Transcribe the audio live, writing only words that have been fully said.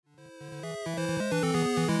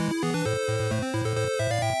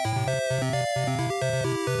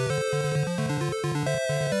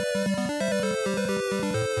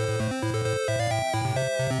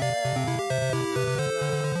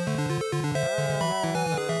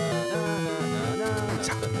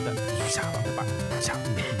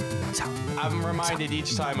I'm reminded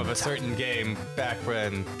each time of a certain game back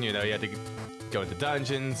when, you had to go into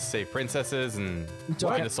dungeons, save princesses, and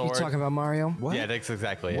find a sword. You talking about Mario? What? Yeah, that's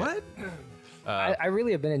exactly What? it. I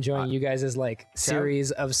really have been enjoying you guys' series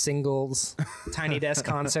of singles, Tiny Desk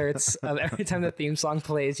concerts. Of every time the theme song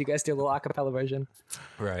plays, you guys do a little acapella version.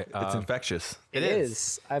 Right. It's infectious. It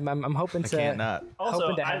is. I'm hoping to. Can't not. Also,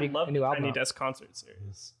 hoping to I have love a new the album. Tiny Desk concert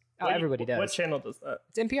series. Oh, everybody does. What channel does that?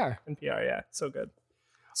 It's NPR. NPR, yeah. So good.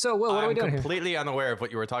 So, Will, what are we doing I'm here? completely unaware of what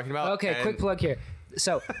you were talking about. Okay, quick plug here.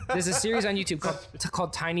 So there's a series on YouTube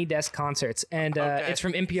called Tiny Desk Concerts, and it's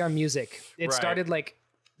from NPR Music. It started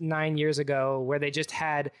 9 years ago, where they just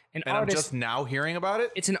had an And artist. I'm just now hearing about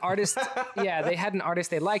it? It's an artist. Yeah, they had an artist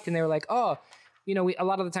they liked, and they were like, oh, a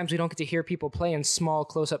lot of the times we don't get to hear people play in small,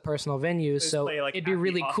 close-up personal venues, so play, it'd be at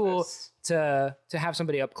really the cool office. to have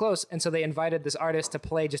somebody up close. And so they invited this artist to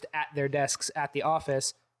play just at their desks at the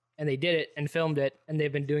office, and they did it and filmed it, and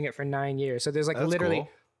they've been doing it for 9 years. So there's That's literally cool.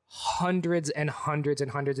 hundreds and hundreds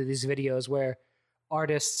and hundreds of these videos where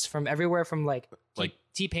artists from everywhere, from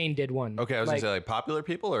T-Pain did one. Okay, I was going to say popular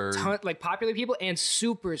people or... popular people and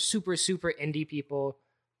super, super, super indie people.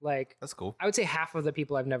 That's cool. I would say half of the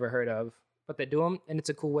people I've never heard of, but they do them, and it's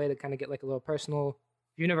a cool way to kind of get a little personal.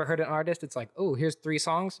 If you've never heard an artist, it's oh, here's 3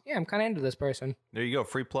 songs. Yeah, I'm kind of into this person. There you go.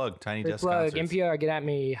 Free plug. Tiny Desk Plug, concerts. NPR, get at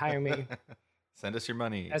me, hire me Send us your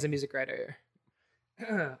money. as a music writer.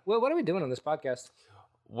 Well, what are we doing on this podcast?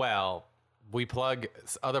 Well, we plug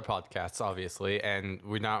other podcasts, obviously, and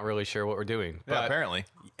we're not really sure what we're doing. Yeah, But apparently.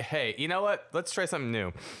 hey, you know what? Let's try something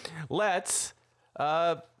new. Let's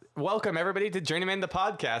welcome everybody to Journeyman the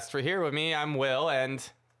Podcast. For here with me, I'm Will, and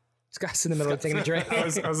Scott's in the middle of taking a drink. I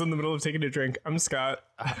was in the middle of taking a drink. I'm Scott.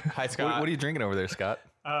 hi, Scott. What are you drinking over there, Scott?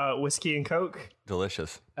 Whiskey and Coke.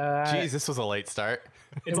 Delicious. Jeez, this was a late start.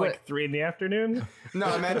 It's 3 p.m. No,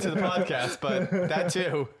 I meant to the podcast, but that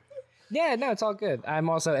too. Yeah, no, it's all good. I'm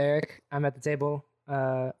also Eric. I'm at the table,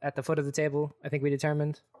 at the foot of the table. I think we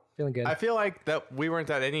determined. Feeling good. I feel like that we weren't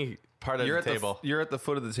at any part of the table. You're at the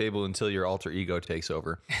foot of the table until your alter ego takes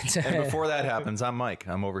over. And before that happens, I'm Mike.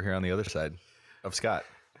 I'm over here on the other side of Scott.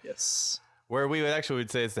 Yes. Where we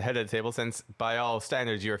would say it's the head of the table, since by all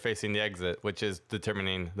standards you are facing the exit, which is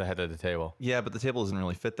determining the head of the table. Yeah, but the table doesn't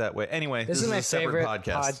really fit that way. Anyway, this is my a separate favorite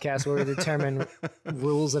podcast where we determine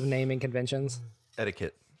rules of naming conventions.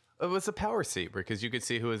 Etiquette. It was a power seat because you could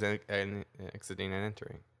see who was exiting and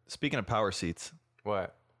entering. Speaking of power seats,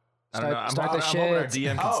 What? I don't know. Start I'm the hoping our shit.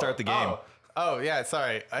 DM can start the game. Oh, yeah,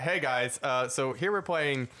 sorry. Hey, guys. So here we're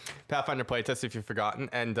playing Pathfinder Playtest, if you've forgotten.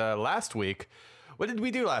 And last week, what did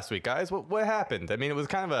we do last week, guys? What happened? I mean, it was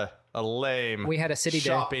kind of a lame We had a city day.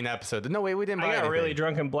 shopping episode. No, way, we didn't buy I got anything. really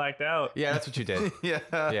drunk and blacked out. Yeah, that's what you did. Yeah,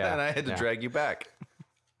 Yeah. and I had to Yeah. drag you back.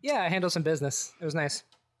 Yeah, I handled some business. It was nice.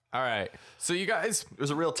 All right. So you guys, It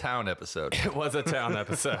was a real town episode. it was a town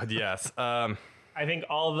episode, yes. I think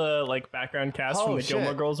all the background cast Oh, from the shit.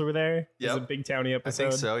 Gilmore Girls were there. It was Yep. a big towny I episode.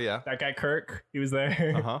 think so, yeah. That guy Kirk, he was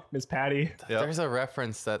there. Uh-huh. Miss Patty. Yep. There's a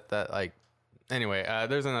reference that anyway,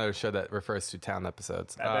 there's another show that refers to town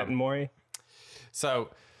episodes. Babette and Maury. So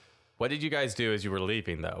what did you guys do as you were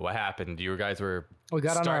leaving, though? What happened? You guys were... We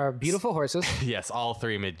got on our beautiful horses. Yes, all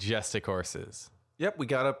 3 majestic horses. Yep, we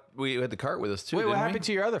got up. We had the cart with us too. Wait, what didn't happened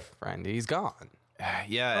to your other friend? He's gone.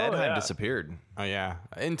 Yeah, Edheim yeah. disappeared. Oh, yeah.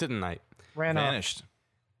 Into the night. Ran off. Vanished.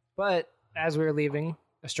 But as we were leaving,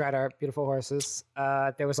 astride our beautiful horses,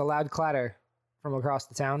 there was a loud clatter from across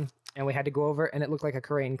the town, and we had to go over, and it looked like a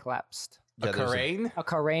crane collapsed. Yeah, A there's crane? A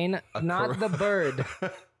crane, not the bird.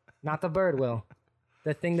 Not the bird, Will.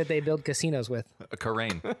 The thing that they build casinos with. A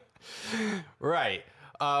Caravan. Right.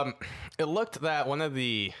 It looked that one of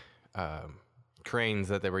the cranes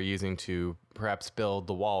that they were using to perhaps build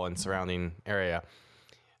the wall and surrounding area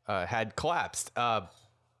had collapsed.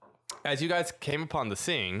 As you guys came upon the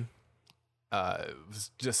scene, it was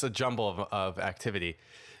just a jumble of activity.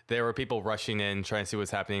 There were people rushing in, trying to see what's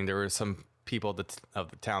happening. There were some people of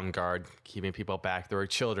the town guard keeping people back. There were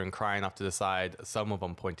children crying off to the side, some of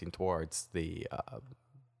them pointing towards the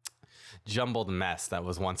jumbled mess that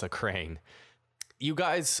was once a crane. You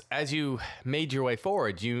guys, as you made your way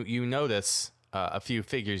forward, you notice a few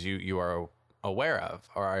figures you are aware of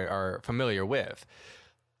or are familiar with.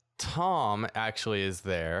 Tom actually is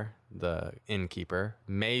there, the innkeeper.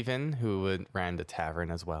 Maven, who ran the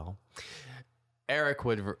tavern as well. Eric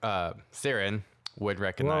Siren would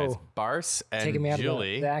recognize Whoa. Bars and Taking me out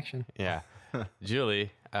Julie. of the action. Yeah,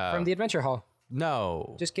 Julie. From the adventure hall.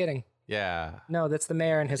 No. Just kidding. Yeah. No, that's the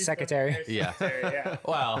mayor and his secretary. Yeah. yeah.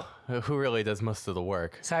 Well, who really does most of the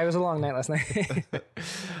work? Sorry, it was a long night last night.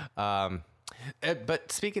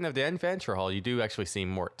 But speaking of the adventure hall, you do actually see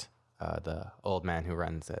Mort the old man who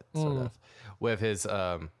runs it, sort of, with his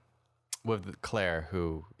with Claire,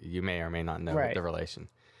 who you may or may not know the relation.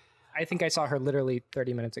 I think I saw her literally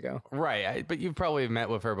 30 minutes ago. Right, but you've probably met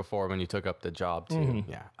with her before when you took up the job too.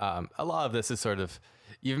 Yeah, a lot of this is sort of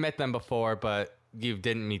you've met them before, but you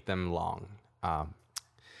didn't meet them long.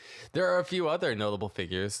 There are a few other notable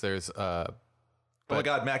figures. There's oh my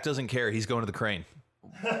God, Mac doesn't care. He's going to the crane.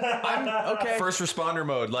 okay. First responder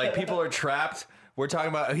mode. Like people are trapped. We're talking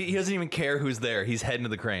about. He doesn't even care who's there. He's heading to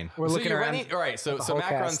the crane. We're looking around. All right. So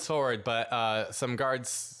Mac runs forward, but some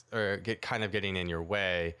guards are getting in your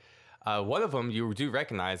way. One of them you do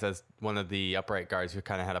recognize as one of the upright guards who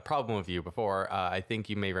kind of had a problem with you before. I think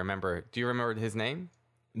you may remember. Do you remember his name?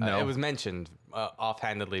 No. It was mentioned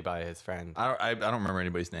offhandedly by his friend. I don't remember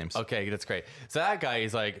anybody's names. Okay, that's great. So that guy,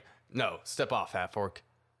 he's like, no, step off, Fat Fork.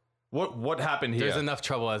 What happened here? There's enough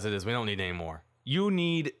trouble as it is. We don't need any more. You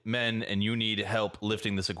need men and you need help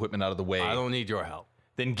lifting this equipment out of the way. I don't need your help.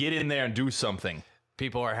 Then get in there and do something.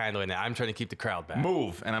 People are handling it. I'm trying to keep the crowd back.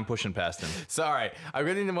 Move, and I'm pushing past him. Sorry. I'm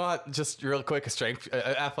going to want just real quick a strength,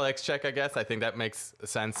 athletics check, I guess. I think that makes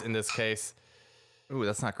sense in this case. Ooh,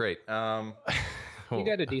 that's not great. You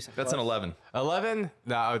got a decent. That's an 11. 11?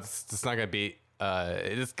 No, it's not going to beat.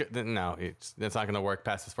 It's not going to work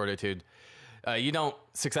past his fortitude. You don't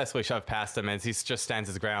successfully shove past him as he just stands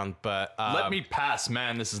his ground, but... Let me pass,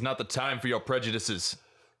 man. This is not the time for your prejudices.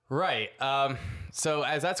 Right. So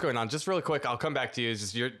as that's going on, just really quick, I'll come back to you.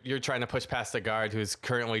 Just you're trying to push past a guard who's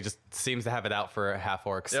currently just seems to have it out for half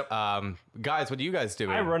orcs. Yep. Guys, what are you guys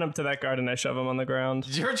doing? I run up to that guard and I shove him on the ground.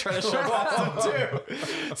 You're trying to shove past him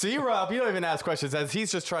too. So you run up. You don't even ask questions as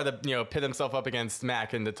he's just trying to pit himself up against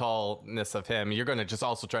Mac and the tallness of him. You're going to just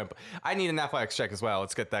also try and. I need an athletics check as well.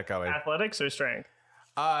 Let's get that going. Athletics or strength?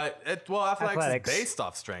 Athletics is based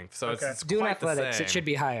off strength, so it's Do an quite the athletics. same. It should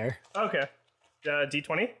be higher. Okay.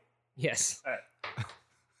 D20? Yes. All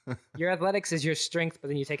right. Your athletics is your strength, but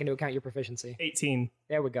then you take into account your proficiency. 18.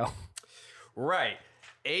 There we go. Right.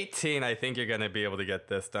 18, I think you're going to be able to get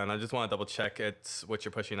this done. I just want to double check it's what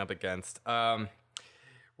you're pushing up against. Right.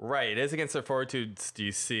 It is against their fortitude's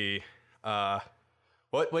DC.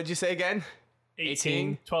 What'd you say again?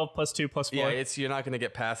 18. 12 plus 2 plus 4. Yeah, you're not going to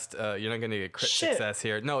get past, you're not going to get crit success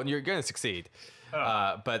here. No, you're going to succeed.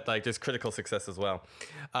 But like there's critical success as well.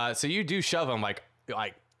 So you do shove him like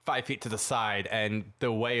 5 feet to the side, and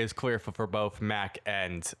the way is clear for both Mac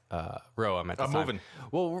and Roam at the time. Moving.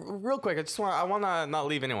 Well, real quick, I want to not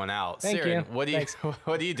leave anyone out. Thank Siren, you. What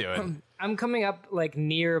are you doing? I'm coming up like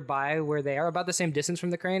nearby where they are, about the same distance from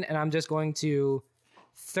the crane, and I'm just going to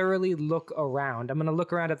thoroughly look around. I'm going to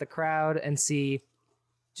look around at the crowd and see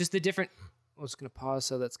just the different... I'm just going to pause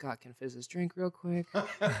so that Scott can fizz his drink real quick.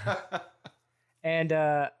 And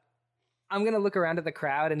I'm going to look around at the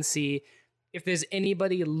crowd and see if there's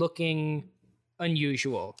anybody looking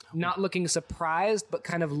unusual. Not looking surprised, but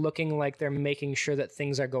kind of looking like they're making sure that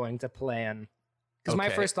things are going to plan. Because my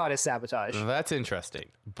first thought is sabotage. That's interesting,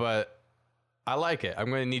 but I like it. I'm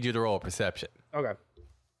going to need you to roll a perception. Okay.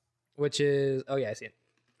 Which is... Oh, yeah, I see it.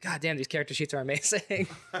 God damn, these character sheets are amazing.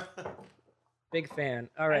 Big fan.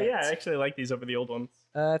 All right. Yeah, I actually like these over the old ones.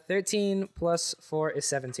 13 plus 4 is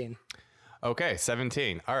 17. Okay,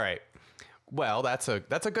 17. All right. Well, that's a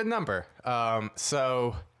good number.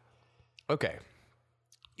 So, okay.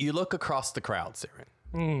 You look across the crowd,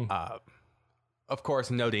 Siren. Of course,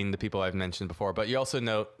 noting the people I've mentioned before, but you also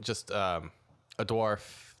note just a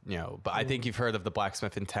dwarf, but I think you've heard of the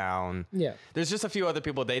blacksmith in town. Yeah. There's just a few other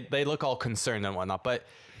people. They look all concerned and whatnot, but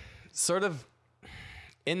sort of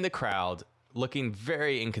in the crowd, looking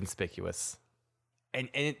very inconspicuous. And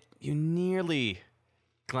you nearly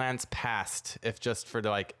glance past if just for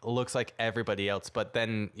looks like everybody else, but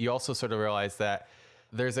then you also sort of realize that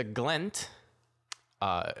there's a glint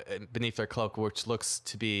beneath their cloak, which looks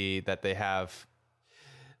to be that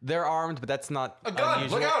they're armed, but that's not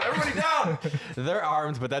unusual. Look out, everybody down. They're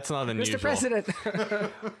armed, but that's not unusual. Mr. President.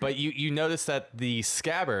 But you notice that the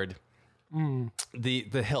scabbard,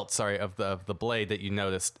 the hilt, of the blade that you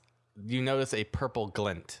notice a purple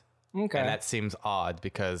glint. Okay. And that seems odd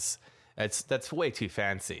because that's way too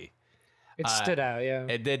fancy. It stood out, yeah.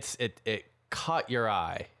 It caught your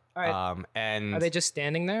eye. All right. And are they just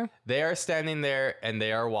standing there? They are standing there and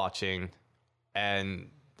they are watching, and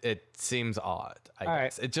it seems odd. I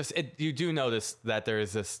guess you do notice that there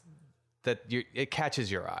is this it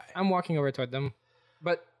catches your eye. I'm walking over toward them,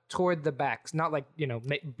 but toward the backs, not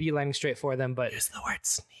beelining straight for them, but Use the word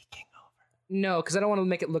sneaking over. No, because I don't want to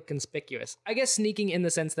make it look conspicuous. I guess sneaking in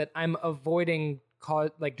the sense that I'm avoiding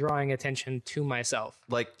drawing attention to myself.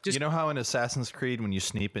 You know how in Assassin's Creed when you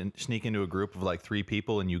sneak into a group of 3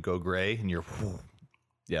 people and you go gray and you're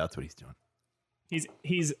Yeah, that's what he's doing.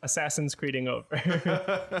 He's Assassin's Creeding over.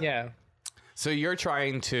 Yeah. So you're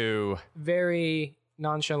trying to. Very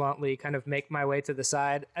nonchalantly kind of make my way to the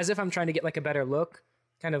side as if I'm trying to get like a better look,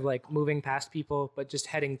 kind of like moving past people, but just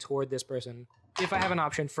heading toward this person. If I have an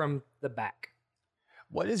option from the back.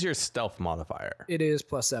 What is your stealth modifier? It is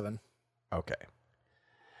 +7. Okay.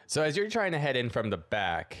 So as you're trying to head in from the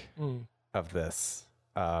back of this,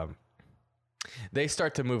 they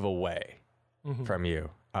start to move away from you.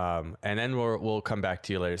 And then we'll come back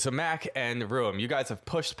to you later. So Mac and Ruum, you guys have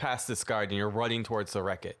pushed past this guard and you're running towards the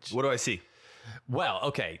wreckage. What do I see? Well,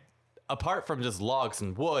 okay. Apart from just logs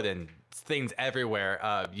and wood and things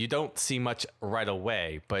everywhere, you don't see much right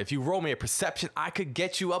away. But if you roll me a perception, I could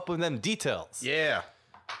get you up with them details. Yeah.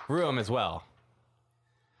 Ruum as well.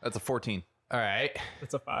 That's a 14. All right.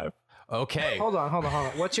 It's a 5. Okay. Hold on.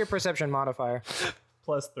 What's your perception modifier?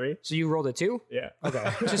 +3. So you rolled a 2? Yeah.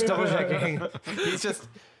 Okay. Just double checking. He's just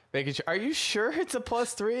making sure. Are you sure it's a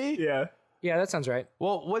 +3? Yeah. Yeah, that sounds right.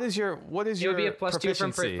 Well, what is your It would be a +2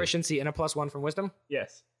 from proficiency and a +1 from wisdom.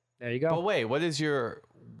 Yes. There you go. But wait, what is your?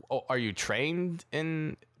 Oh, are you trained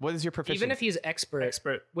in? What is your proficiency? Even if he's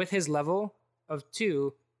expert with his level of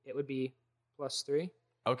 2, it would be +3.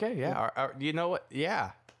 Okay, yeah. You know what?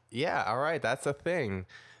 Yeah. All right, that's a thing.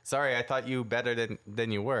 Sorry, I thought you better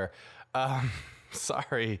than you were.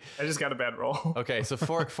 Sorry. I just got a bad roll. Okay, so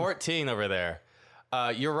 14 over there.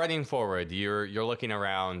 You're running forward. You're looking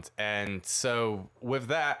around, and so with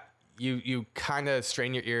that, you kind of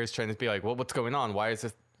strain your ears, trying to be like, well, what's going on? Why is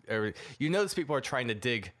this? You notice people are trying to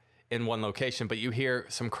dig in one location, but you hear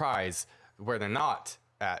some cries where they're not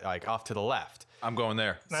at, like off to the left. I'm going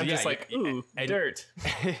there. And I'm just like, ooh, dirt.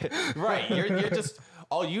 Right. You're just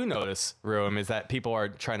all you notice, Ruum, is that people are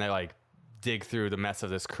trying to like dig through the mess of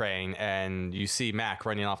this crane, and you see Mac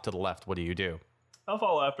running off to the left. What do you do? I'll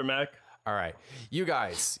follow after Mac. All right, you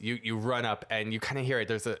guys, you run up and you kind of hear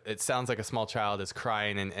it. It sounds like a small child is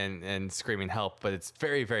crying and screaming help, but it's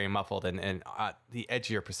very, very muffled and at the edge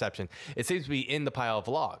of your perception. It seems to be in the pile of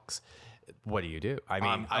logs. What do you do? I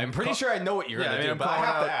mean, I'm pretty sure I know what you're gonna do, but I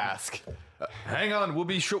have to ask. Hang on, we'll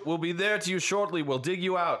be there to you shortly. We'll dig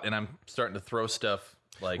you out. And I'm starting to throw stuff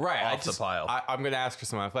like off the pile. I'm gonna ask for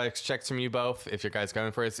some athletics checks from you both if you guys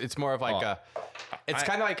going for it. It's more of like it's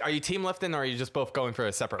kind of like, are you team lifting or are you just both going for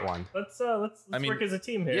a separate one? Let's work as a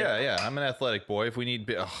team here. Yeah. I'm an athletic boy. If we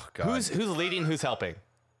need, oh god, Who's leading? Who's helping?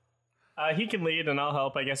 He can lead and I'll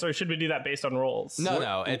help, I guess. Or should we do that based on rolls?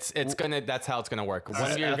 No. It's gonna. That's how it's gonna work.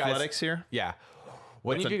 One of you athletics guys here. Yeah.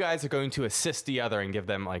 One of you guys are going to assist the other and give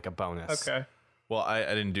them like a bonus. Okay. Well, I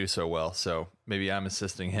didn't do so well, so maybe I'm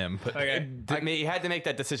assisting him. But Okay. He had to make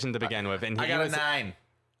that decision to begin with, and I got a 9.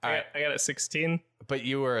 I got a 16. But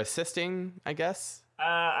you were assisting, I guess.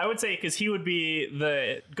 I would say because he would be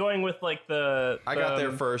going with like the. I got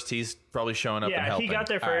there first. He's probably showing up and Yeah, helping. he got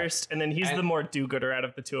there first, and then he's the more do-gooder out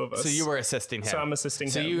of the two of us. So you were assisting him. So I'm assisting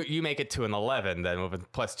him. So you make it to an 11 then with a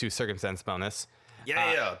 +2 circumstance bonus.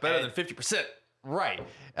 Yeah, better than 50%. Right.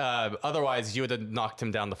 Otherwise, you would have knocked him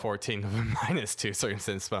down to 14 with a -2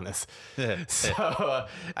 circumstance bonus. So,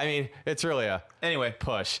 I mean, it's really a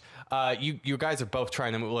push. You guys are both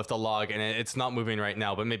trying to lift a log, and it's not moving right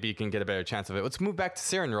now, but maybe you can get a better chance of it. Let's move back to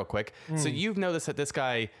Siren real quick. So you've noticed that this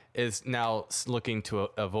guy is now looking to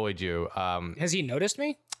avoid you. Has he noticed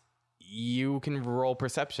me? You can roll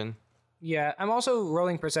perception. Yeah, I'm also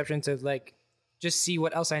rolling perception to like just see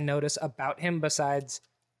what else I notice about him besides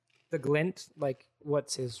the glint. Like,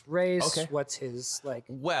 what's his race? Okay. What's his like?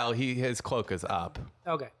 Well, his cloak is up.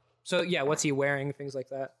 Okay, so yeah, what's he wearing? Things like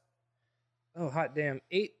that. Oh, hot damn!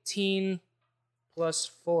 18 plus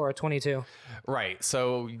 4, 22. Right.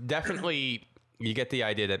 So definitely, you get the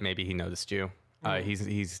idea that maybe he noticed you.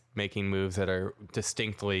 He's making moves that are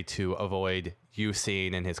distinctly to avoid you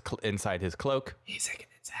seeing in inside his cloak. He's zagging.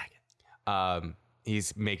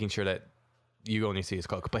 He's making sure that you only see his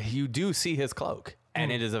cloak, but you do see his cloak,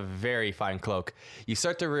 and it is a very fine cloak. You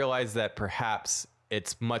start to realize that perhaps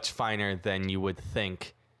it's much finer than you would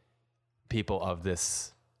think people of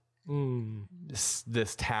this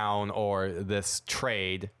town or this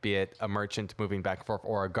trade, be it a merchant moving back and forth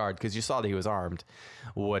or a guard, because you saw that he was armed,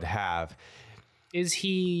 would have. Is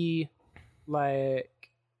he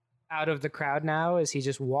like out of the crowd now? Is he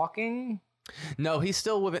just walking? No, he's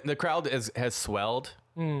still within. The crowd has swelled.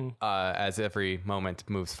 As every moment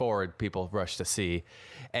moves forward, people rush to see,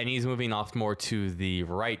 and he's moving off more to the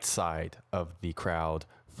right side of the crowd,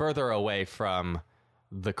 further away from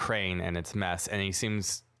the crane and its mess. And he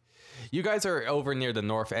seems, you guys are over near the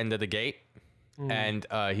north end of the gate, and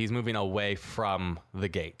he's moving away from the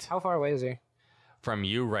gate. How far away is he? From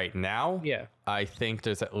you right now? Yeah. I think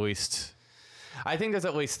there's at least I think there's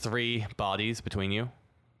at least 3 bodies between you.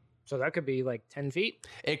 So that could be like 10 feet.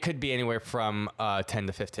 It could be anywhere from 10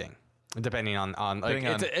 to 15, depending on like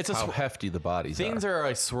it's a how hefty the bodies things are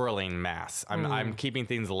a swirling mass. I'm keeping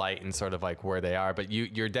things light and sort of like where they are, but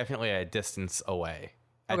you're definitely a distance away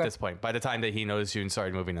at this point. By the time that he noticed you and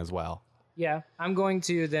started moving as well. Yeah, I'm going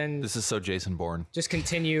to then This is so Jason Bourne. just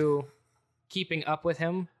continue keeping up with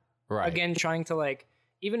him. Right. Again, trying to like,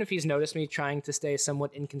 even if he's noticed me, trying to stay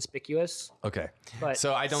somewhat inconspicuous. Okay. But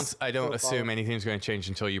So I don't assume follow. anything's going to change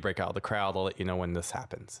until you break out of the crowd. I'll let you know when this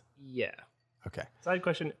happens. Yeah. Okay. Side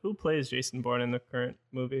question: who plays Jason Bourne in the current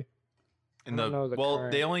movie? In don't know the well,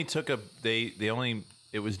 current- they only took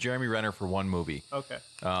it was Jeremy Renner for one movie. Okay.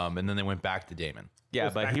 And then they went back to Damon. Yeah,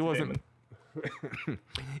 Goes but back he to wasn't. Damon.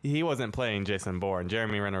 He wasn't playing Jason Bourne.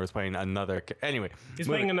 Jeremy Renner was playing another. Anyway, He's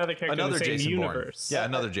playing another character Another in the same Jason universe. Bourne. Yeah,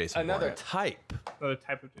 another Jason another Bourne. type. Another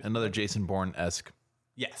type of Jason. Another Jason Bourne-esque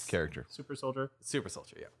Yes. character. Super soldier. Super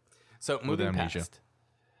soldier. Yeah. So moving amnesia.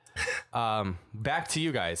 past. Back to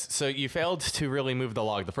you guys. So you failed to really move the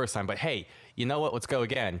log the first time, but hey, you know what? Let's go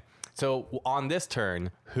again. So on this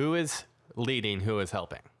turn, who is leading? Who is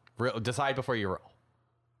helping? Decide before you roll.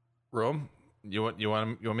 Rome, you want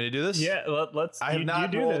me to do this? Yeah, let's. I have you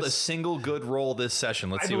not do rolled this. a single good roll this session.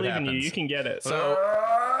 Let's I see what believe in happens. you. You can get it. So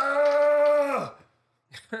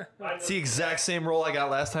It's the exact same roll I got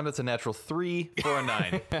last time. That's a natural 3 for a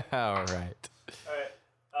 9. all right.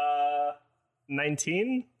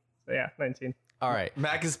 19. Yeah, 19. All right.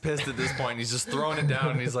 Mac is pissed at this point. He's just throwing it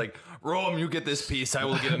down. And he's like, Rome, you get this piece. I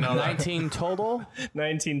will get another. 19 total.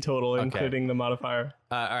 19 total, including the modifier.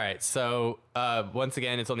 All right. So once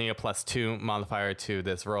again, it's only a +2 modifier to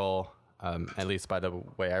this roll, at least by the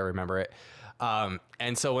way I remember it.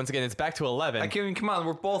 And so once again, it's back to 11. I can't, come on,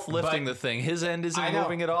 we're both lifting the thing. His end I isn't know.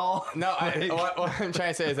 moving at all. No, what I'm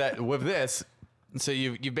trying to say is that with this, so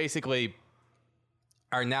you basically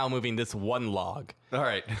are now moving this one log, All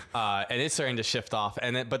right. and it's starting to shift off,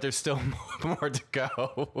 but there's still more to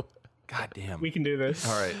go. God damn. We can do this.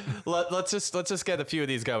 All right. Let's just get a few of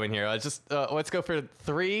these going here. Let's go for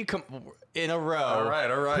 3 in a row. All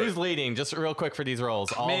right. Who's leading? Just real quick for these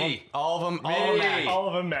rolls. Me. All of them. Me. All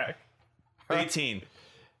of them back. 18.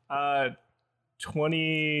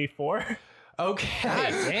 24? Okay.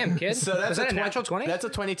 God damn, kid. So that's Was that a 20 natural 20? That's a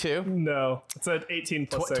 22. No. It's an 18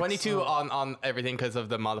 plus 6. 22 on everything because of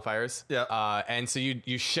the modifiers. Yeah. And so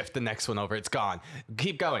you shift the next one over. It's gone.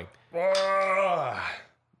 Keep going.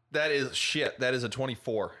 That is shit. That is a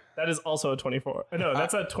 24. That is also a 24. No,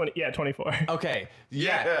 that's a 20. Yeah, 24. Okay.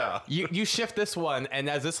 Yeah. You shift this one, and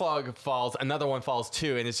as this log falls, another one falls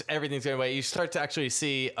too, and everything's going away. You start to actually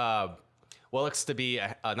see what looks to be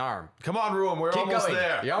an arm. Come on, Ruum. We're Keep almost going.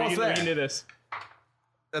 there. You're almost We there. can do this.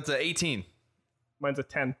 That's a 18. Mine's a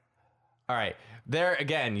 10. All right. There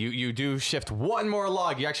again, you do shift one more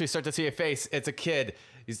log. You actually start to see a face. It's a kid.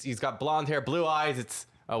 He's got blonde hair, blue eyes.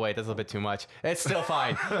 Oh wait, that's a little bit too much. It's still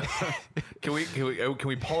fine. Can we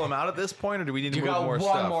pull him out at this point, or do we need to You move got more one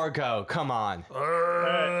stuff? more go. Come on.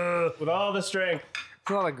 With all the strength.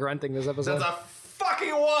 It's a lot of grunting this episode. That's a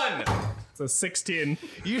fucking 1. It's a 16.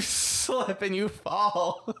 You slip and you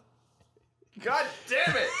fall. God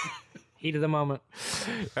damn it. Heat of the moment.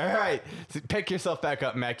 All right. Pick yourself back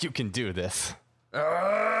up, Mac. You can do this.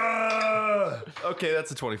 Okay,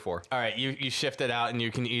 that's a 24. All right. You shift it out, and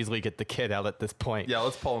you can easily get the kid out at this point. Yeah,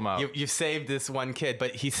 let's pull him out. You've saved this one kid,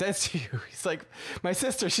 but he says to you, he's like, my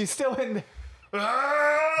sister, she's still in there.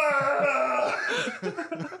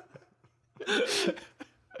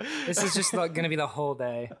 This is just going to be the whole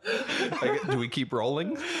day. Do we keep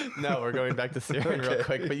rolling? No, we're going back to Siren real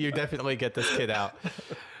quick, but you definitely get this kid out.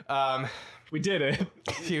 We did it.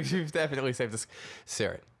 You've definitely saved this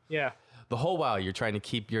Siren. Yeah. The whole while you're trying to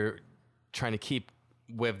keep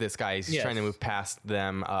with this guy. He's Yes. trying to move past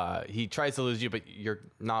them. He tries to lose you, but you're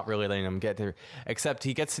not really letting him get there. Except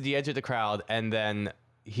he gets to the edge of the crowd, and then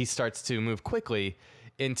he starts to move quickly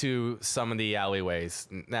into some of the alleyways.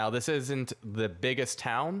 Now, this isn't the biggest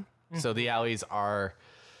town, so the alleys are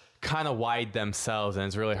kind of wide themselves, and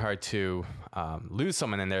it's really hard to lose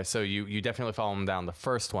someone in there. So you definitely follow him down the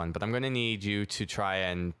first one, but I'm going to need you to try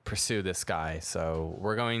and pursue this guy. So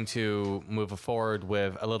we're going to move forward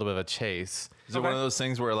with a little bit of a chase. Is it one of those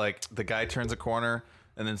things where like the guy turns a corner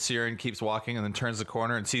and then Siren keeps walking and then turns the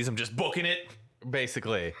corner and sees him just booking it?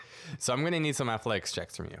 Basically. So I'm going to need some athletics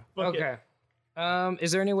checks from you. Okay.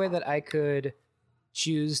 Is there any way that I could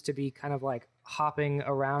choose to be kind of like hopping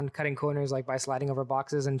around, cutting corners, like by sliding over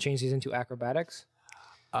boxes and change these into acrobatics?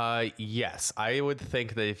 Yes, I would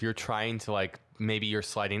think that if you're trying to like maybe you're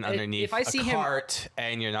sliding underneath if I see a him- cart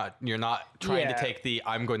and you're not trying Yeah. to take the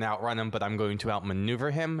I'm going to outrun him, but I'm going to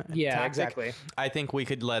outmaneuver him. Yeah, tactic. exactly. I think we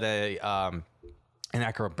could let an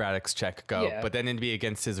acrobatics check go, Yeah. but then it'd be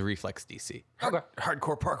against his reflex DC. Okay.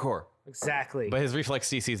 Hardcore parkour. Exactly. But his reflex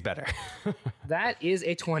DC is better. That is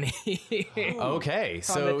a 20. Okay, the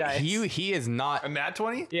so dice. he is not A nat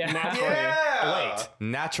 20? Yeah. wait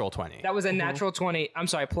natural 20. That was a natural 20. I'm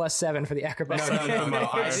sorry, +7 for the acrobatics. No,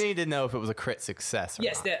 I just need to know if it was a crit success. Or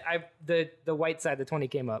Yes, not. the white side, the 20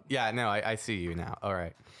 came up. Yeah, no, I see you now. All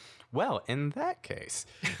right. Well, in that case,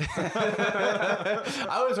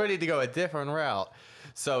 I was ready to go a different route.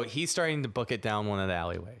 So he's starting to book it down one of the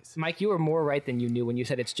alleyways. Mike, you were more right than you knew when you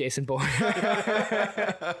said it's Jason Bourne.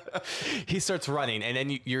 He starts running, and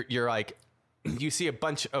then you're like, you see a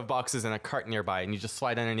bunch of boxes and a cart nearby, and you just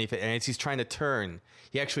slide underneath it. And as he's trying to turn,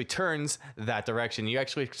 he actually turns that direction. You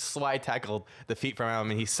actually slide tackle the feet from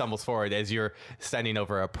him, and he stumbles forward as you're standing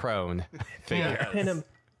over a prone figure. Pin him.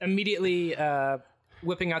 Immediately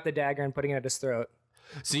whipping out the dagger and putting it at his throat.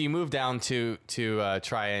 So you move down to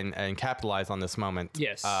try and capitalize on this moment.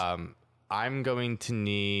 Yes. I'm going to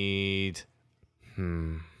need.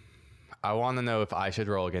 I want to know if I should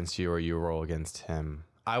roll against you or you roll against him.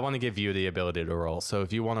 I want to give you the ability to roll. So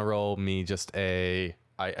if you want to roll me just I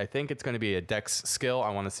think it's going to be a dex skill. I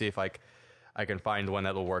want to see if I can find one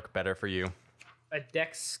that will work better for you. A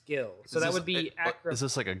dex skill. So that would be Is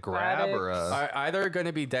this like a grab or a... Either going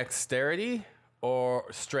to be dexterity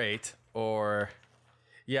or straight or.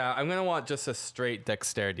 Yeah, I'm going to want just a straight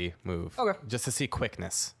dexterity move. Okay. Just to see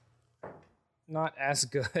quickness. Not as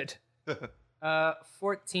good.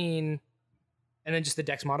 14, and then just the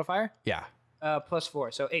dex modifier. Yeah.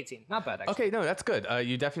 +4, so 18. Not bad, actually. Okay, no, that's good.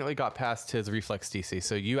 You definitely got past his reflex DC.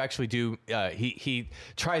 So you actually do. He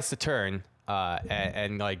tries to turn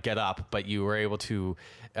and like get up, but you were able to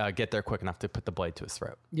get there quick enough to put the blade to his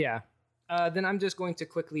throat. Yeah. Then I'm just going to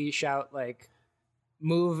quickly shout, like,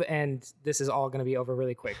 move, and this is all going to be over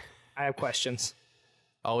really quick. I have questions.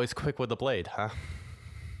 Always quick with the blade, huh?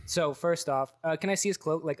 So first off, can I see his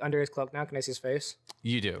cloak? Like under his cloak now, can I see his face?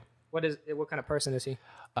 You do. What kind of person is he?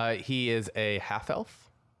 He is a half elf.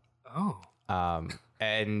 Oh,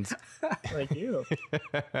 And Like you.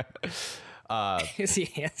 is he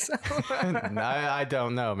handsome? I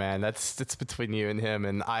don't know, man. It's between you and him,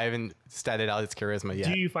 and I haven't statted out his charisma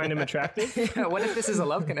yet. Do you find him attractive? What if this is a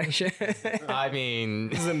love connection? I mean,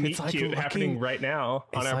 This is a meet cute happening right now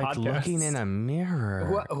on it's our like podcast. looking in a mirror.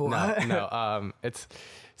 What? No.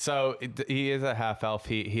 He is a half elf.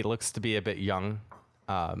 He looks to be a bit young,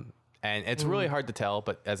 and it's really hard to tell.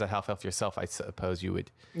 But as a half elf yourself, I suppose you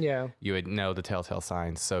would know the telltale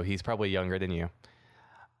signs. So he's probably younger than you.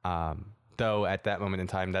 Though at that moment in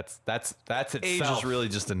time, that's itself Age is really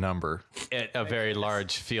just a number. a very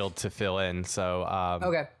large field to fill in. So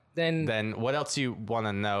Okay, then Then what else you want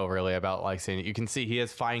to know really about like saying you can see he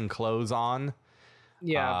has fine clothes on.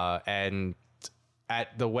 yeah. And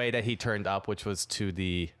at the way that he turned up, which was to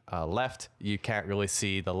the left, you can't really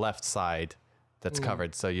see the left side that's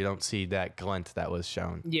covered. So you don't see that glint that was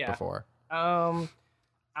shown before.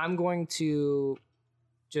 I'm going to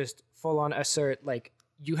just full on assert, like,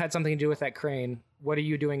 you had something to do with that crane. What are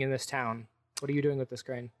you doing in this town? What are you doing with this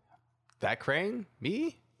crane? That crane?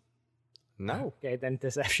 Me? No. Okay, then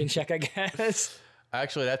deception check, I guess.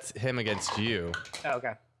 Actually, that's him against you. Oh,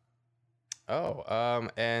 okay. Oh,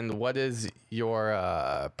 and what is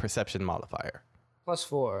your perception modifier?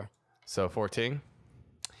 +4. So 14?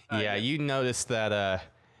 Yeah, you noticed that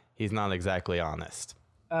he's not exactly honest.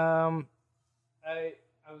 I'm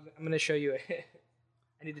going to show you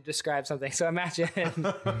I need to describe something. So imagine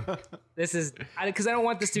this is because I don't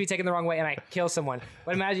want this to be taken the wrong way and I kill someone.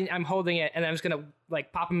 But imagine I'm holding it and I'm just gonna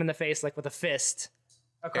like pop him in the face like with a fist.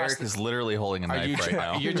 Across Eric is literally holding a knife right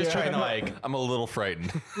now. You're just trying to like. I'm a little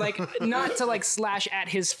frightened. like not to like slash at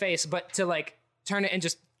his face, but to like turn it and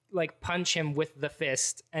just like punch him with the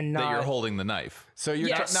fist and not That you're holding the knife. So you're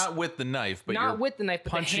Yes. Not with the knife, but not you're with the knife,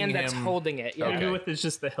 but the punching hand that's him. holding it. Yeah. Maybe with it's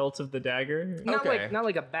just the hilt of the dagger. Not Okay. like not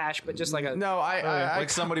like a bash, but just like a No, I like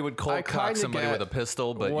somebody would cold cock kinda somebody get with a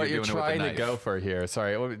pistol, but what you're you're doing it with a trying to knife. go for here.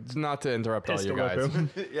 Sorry, not to interrupt all you Pistol whip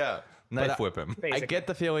guys. him. Yeah, knife whip him. I basically. get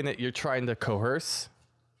the feeling that you're trying to coerce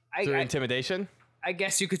through intimidation. I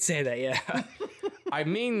guess you could say that, yeah. I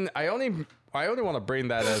mean, I only want to bring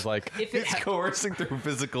that as like If it He's coercing through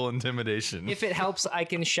physical intimidation. if it helps, I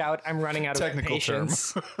can shout, I'm running out of Technical term.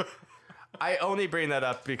 patience. I only bring that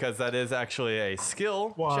up because that is actually a skill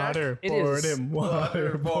check. Waterboard It is. him.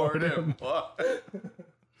 Waterboard him.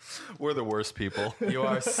 We're the worst people. You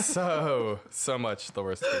are so much the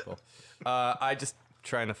worst people. I just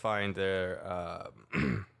trying to find their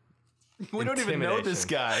We don't even know this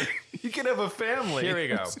guy. You can have a family. Here we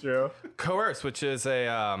go. It's true. Coerce, which is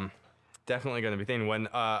a definitely going to be a thing. When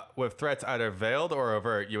with threats either veiled or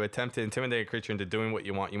overt, you attempt to intimidate a creature into doing what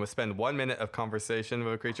you want. You must spend 1 minute of conversation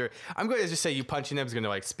with a creature. I'm going to just say you punching him is going to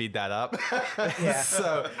like speed that up. Yeah.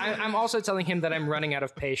 So I'm also telling him that I'm running out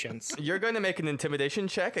of patience. you're going to make an intimidation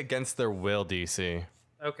check against their will DC.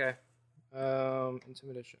 Okay.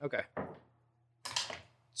 Intimidation. Okay.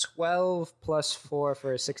 12 plus 4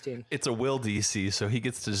 for 16. It's a will DC, so he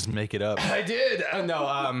gets to just make it up. I did.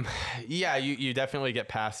 No. Yeah. You definitely get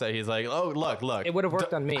past that. He's like, oh, look. It would have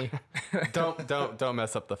worked on me. Don't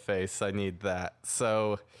mess up the face. I need that.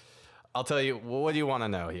 So, I'll tell you. What do you want to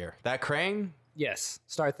know here? That crane? Yes.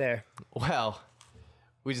 Start there. Well,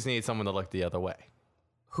 we just need someone to look the other way.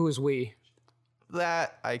 Who is we?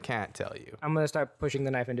 That I can't tell you. I'm gonna start pushing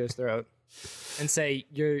the knife into his throat, and say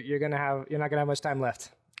you're not gonna have much time left.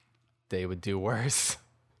 They would do worse.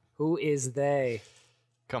 Who is they?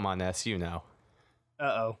 Come on, S. You know.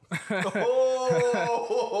 Uh-oh.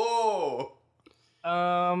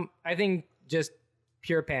 Oh! I think just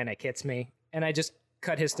pure panic hits me, and I just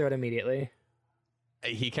cut his throat immediately.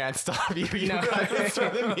 He can't stop you. You No.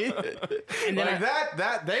 and then like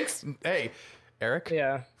that. Thanks. Hey, Eric.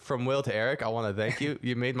 Yeah. From Will to Eric, I want to thank you.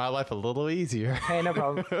 You made my life a little easier. Hey, no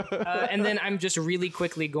problem. And then I'm just really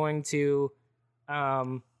quickly going to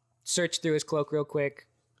search through his cloak real quick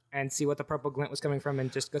and see what the purple glint was coming from,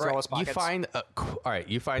 and just go through all his pockets.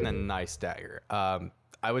 You find a nice dagger.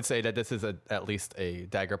 I would say that this is at least a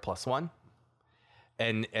dagger +1,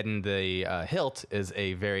 and the hilt is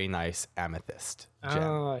a very nice amethyst gem.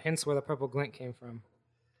 Oh, hence where the purple glint came from.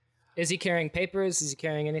 Is he carrying papers? Is he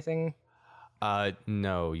carrying anything?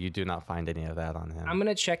 No, you do not find any of that on him. I'm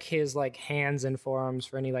gonna check his like hands and forearms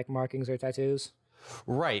for any like markings or tattoos.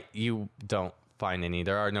 Right, you don't find any.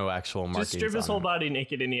 There are no actual markings. Just strip his on whole him. body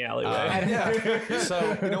naked in the alleyway.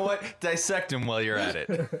 So You know what? Dissect him while you're at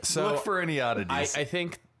it. So, Look for any oddities. I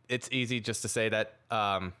think it's easy just to say that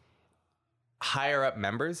higher up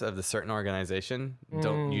members of the certain organization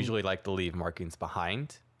don't usually like to leave markings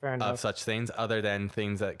behind Fair of enough. such things, other than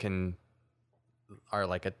things that are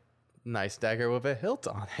like a nice dagger with a hilt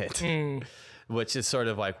on it, which is sort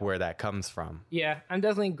of like where that comes from. Yeah, I'm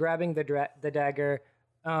definitely grabbing the dagger.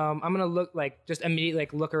 I'm gonna look just immediately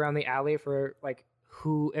look around the alley for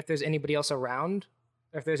if there's anybody else around,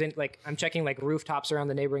 or if there's any I'm checking rooftops around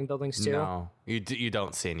the neighboring buildings too. No, you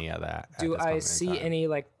don't see any of that. Do I see any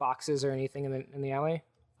boxes or anything in the alley?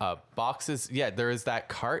 Boxes? Yeah, there is that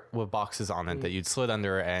cart with boxes on it that you'd slid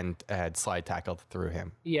under and had slide tackled through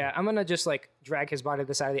him. Yeah, I'm gonna just drag his body to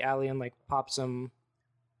the side of the alley and pop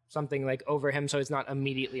something over him so it's not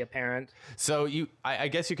immediately apparent. So I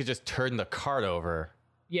guess you could just turn the cart over.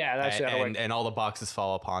 Yeah, that's and all the boxes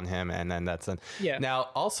fall upon him, and then that's Yeah.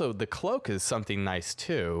 Now, also the cloak is something nice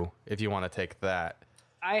too, if you want to take that.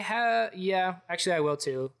 Actually I will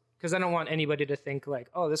too, because I don't want anybody to think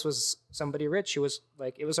oh, this was somebody rich who was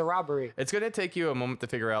it was a robbery. It's going to take you a moment to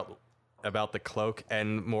figure out about the cloak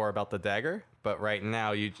and more about the dagger, but right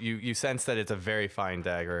now you sense that it's a very fine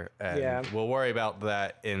dagger, and we'll worry about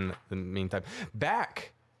that in the meantime.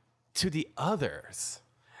 Back to the others.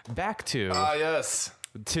 Back to yes.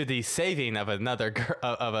 to the saving of another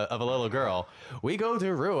of a little girl. We go to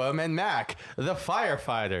Ruum and Mac, the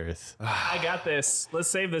firefighters. I got this. Let's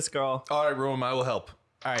save this girl. All right, Room, I will help.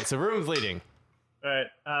 All right, so Ruum's leading. All right,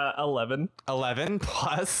 11. 11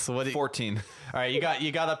 plus what? 14. All right,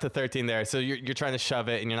 you got up to 13 there. So you're trying to shove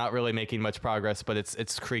it, and you're not really making much progress, but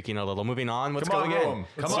it's creaking a little. Moving on. Let's Come go on, again. Room.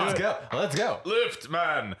 Come Let's on, do it. let's go. Lift,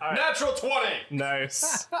 man. Natural 20.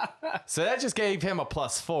 Nice. So that just gave him a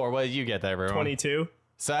 +4. What did you get there, Ruum? 22.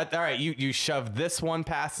 So all right, you shove this one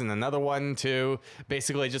past and another one too.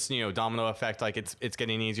 Basically, just domino effect. It's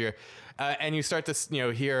getting easier, and you start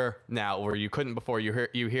to hear now where you couldn't before.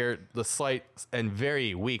 You hear the slight and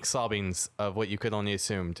very weak sobbings of what you could only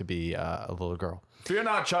assume to be a little girl. Fear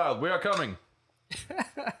not, child. We are coming.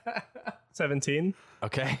 17.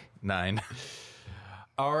 Okay. 9.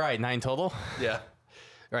 All right, 9 total. Yeah.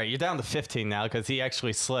 All right, you're down to 15 now because he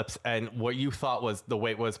actually slips, and what you thought was the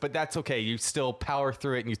weight was, but that's okay. You still power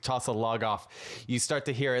through it, and you toss a log off. You start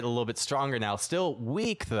to hear it a little bit stronger now. Still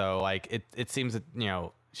weak though. It seems that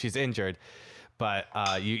she's injured, but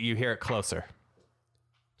you hear it closer.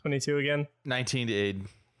 22 again. 19 to aid.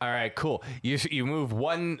 All right, cool. You move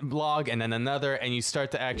one log and then another, and you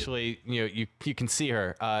start to actually you can see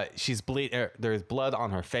her. She's there's blood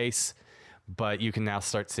on her face. But you can now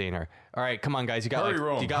start seeing her. All right, come on, guys. You got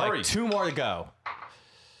Hurry. 2 more to go.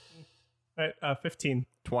 All right, 15.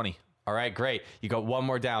 20. All right, great. You got 1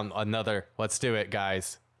 more down. Another. Let's do it,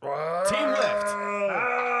 guys. Team lift.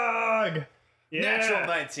 log. Yeah. Natural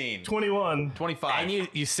 19. 21. 25. And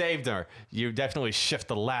you saved her. You definitely shift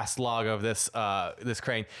the last log of this this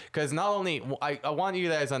crane, because not only I want you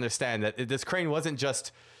guys to understand that this crane wasn't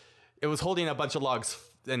just, it was holding a bunch of logs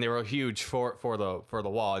and they were huge for the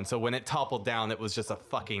wall, and so when it toppled down, it was just a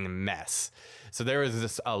fucking mess. So there was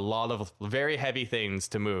just a lot of very heavy things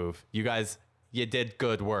to move. You guys, you did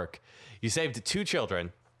good work. You saved 2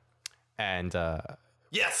 children, and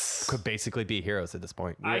Yes. could basically be heroes at this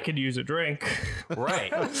point. I could use a drink.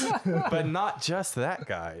 Right. But not just that,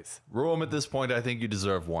 guys. Ruum, at this point, I think you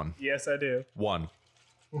deserve 1. Yes, I do. 1.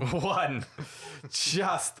 1.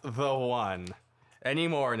 Just the 1. Any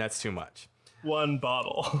more, and that's too much. 1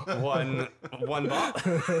 bottle. One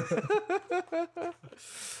bottle.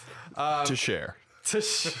 To share.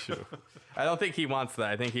 I don't think he wants that.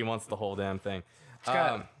 I think he wants the whole damn thing.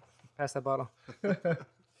 Scott, pass that bottle.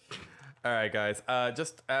 All right, guys.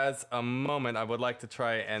 Just as a moment, I would like to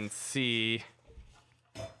try and see.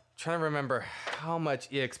 Trying to remember how much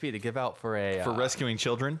EXP to give out for a For rescuing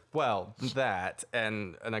children? well, that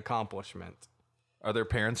and an accomplishment. Are there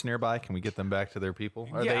parents nearby? Can we get them back to their people?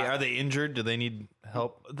 Are they injured? Do they need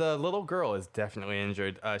help? The little girl is definitely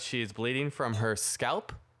injured. She is bleeding from her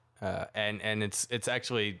scalp, and it's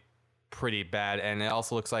actually pretty bad. And it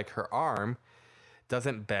also looks like her arm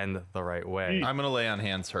doesn't bend the right way. I'm going to lay on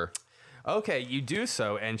hands her. Okay, you do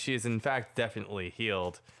so, and she is in fact definitely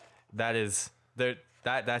healed. That is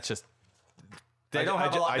that's just they don't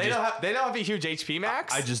have a huge HP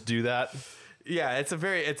max. I just do that. Yeah, it's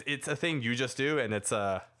a thing you just do, and it's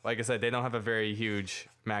like I said, they don't have a very huge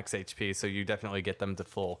max HP, so you definitely get them to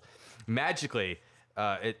full. Magically,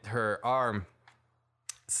 her arm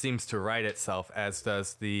seems to right itself, as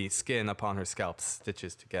does the skin upon her scalp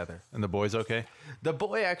stitches together. And the boy's okay? The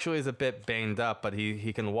boy actually is a bit banged up, but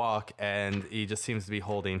he can walk, and he just seems to be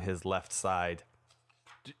holding his left side.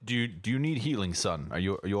 Do you need healing, son? Are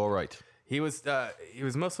you all right? He was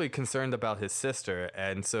mostly concerned about his sister,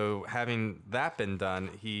 and so having that been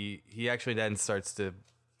done, he actually then starts to,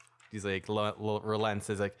 he's like relents.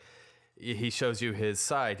 Is like, he shows you his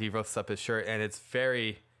side. He roasts up his shirt, and it's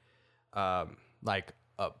very like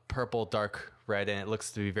a purple, dark red, and it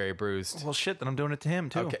looks to be very bruised. Well, shit, then I'm doing it to him,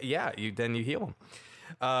 too. Okay, yeah, then you heal him.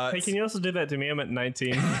 Hey, can you also do that to me? I'm at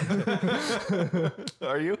 19.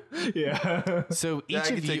 Are you? Yeah. So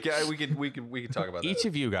each of you, we could talk about that. each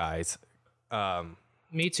of you guys.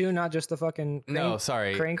 Me too, not just the fucking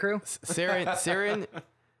crane crew. Siren,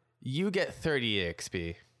 you get 30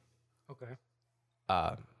 EXP. Okay.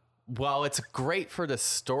 While it's great for the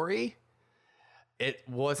story, it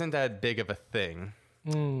wasn't that big of a thing.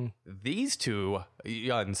 These 2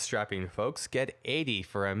 young strapping folks get 80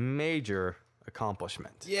 for a major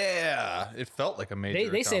accomplishment. Yeah, it felt like a major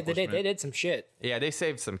They said they did some shit. Yeah, they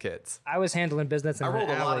saved some kids. I was handling business in I rolled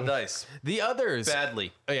the a lot alley. of dice. The others,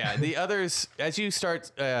 Badly. yeah, the others, as you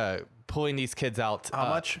start pulling these kids out. How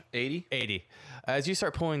much? 80? 80. As you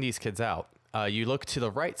start pulling these kids out, you look to the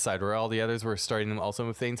right side where all the others were starting to also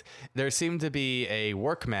move things. There seemed to be a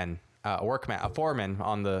foreman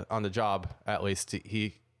on the job, at least.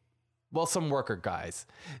 Some worker guys.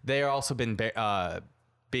 They are also been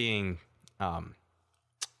being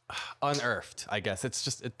unearthed, I guess.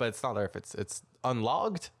 But it's not earth. It's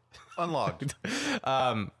unlogged. Unlogged.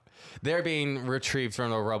 They're being retrieved from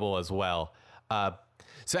the rubble as well.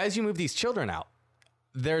 So as you move these children out,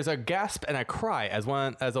 there's a gasp and a cry as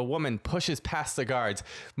a woman pushes past the guards,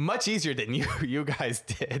 much easier than you guys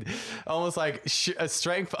did. Almost like a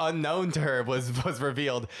strength unknown to her was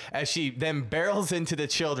revealed as she then barrels into the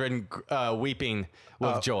children, weeping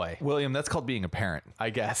with joy. William, that's called being a parent. I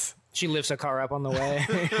guess. She lifts a car up on the way.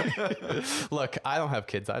 Look, I don't have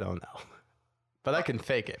kids. I don't know, but I can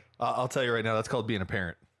fake it. I'll tell you right now, that's called being a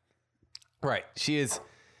parent. Right. She is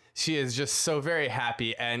just so very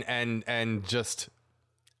happy and just.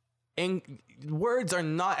 Words are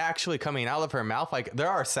not actually coming out of her mouth. Like, there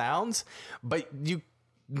are sounds, but you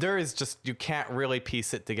can't really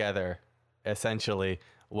piece it together, essentially,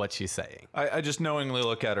 what she's saying. I just knowingly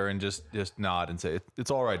look at her and just nod and say, it's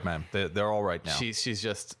all right, ma'am. They're all right now. She's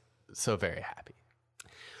just so very happy.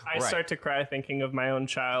 I start to cry thinking of my own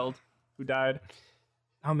child who died.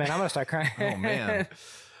 Oh man, I'm gonna start crying. Oh man.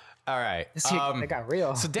 All right. It got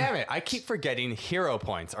real. So damn it, I keep forgetting hero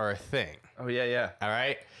points are a thing. Oh yeah. All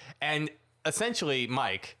right. And essentially,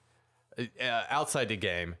 Mike, outside the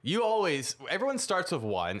game, everyone starts with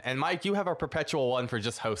 1, and Mike, you have a perpetual 1 for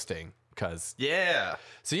just hosting,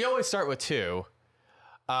 so you always start with 2.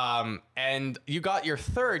 And you got your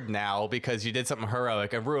 3rd now because you did something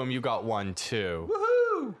heroic. And Ruum, you got 1 too.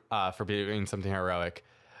 Woohoo! For doing something heroic.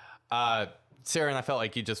 Sarah, and I felt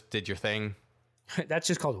like you just did your thing. That's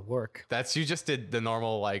just called work. You just did the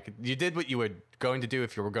normal, like, you did what you were going to do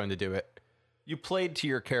if you were going to do it. You played to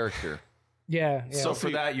your character. Yeah. So for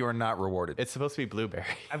that, you are not rewarded. It's supposed to be blueberry.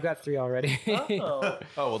 I've got 3 already. Oh.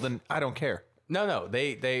 Oh, well, then I don't care. No,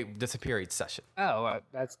 they disappear each session. I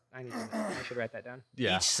should write that down.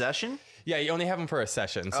 Yeah. Each session? Yeah, you only have them for a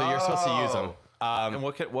session, so you're supposed to use them. And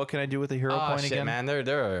what can I do with the hero point Shit, again? man,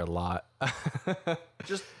 there are a lot.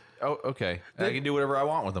 Okay. I can do whatever I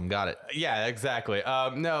want with them. Got it. Yeah, exactly.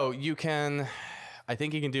 No, you can. I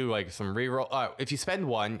think you can do like some reroll. If you spend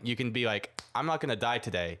 1, you can be like, I'm not gonna die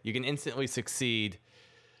today. You can instantly succeed,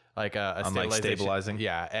 like a stabilizing.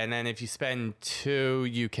 Yeah, and then if you spend 2,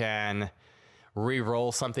 you can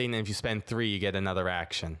re-roll something, and if you spend 3, you get another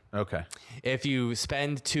action. Okay. If you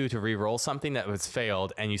spend 2 to re-roll something that was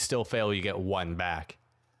failed, and you still fail, you get 1 back.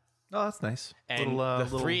 Oh, that's nice. And the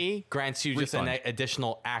 3 grants you just an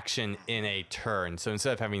additional action in a turn. So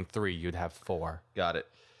instead of having 3, you'd have 4. Got it.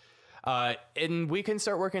 And we can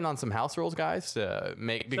start working on some house rules, guys, to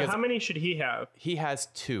make, because So how many should he have? he has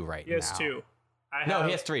 2 right now. He has 2. He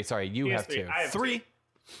has 3. Sorry, you He has have 3. 2. I have 3.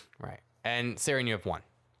 Right. And Saren, you have 1.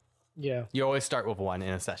 Yeah. You always start with 1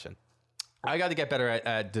 in a session. I got to get better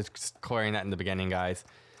at declaring that in the beginning, guys.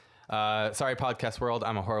 Sorry, podcast world.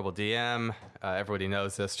 I'm a horrible DM. Everybody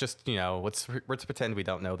knows this. Just, let's pretend we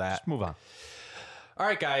don't know that. Just move on. All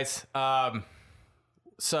right, guys.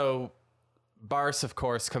 So Bars, of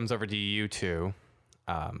course, comes over to you two.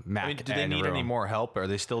 Mac, do they need any more help? Are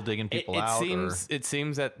they still digging people out? It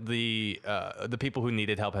seems that the people who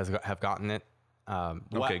needed help have gotten it.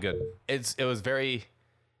 Okay, good.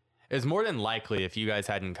 It's more than likely, if you guys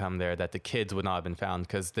hadn't come there, that the kids would not have been found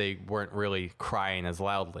because they weren't really crying as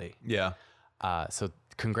loudly. Yeah. So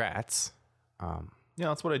congrats. Yeah,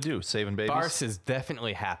 that's what I do. Saving babies. Bars is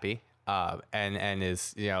definitely happy. And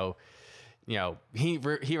is, he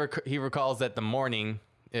recalls that the morning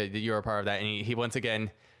that you were a part of that. And he once again,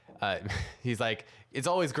 he's like, it's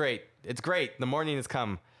always great. It's great. The morning has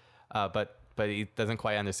come. But he doesn't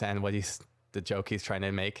quite understand the joke he's trying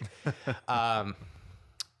to make.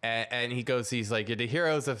 And he goes, he's like, you're the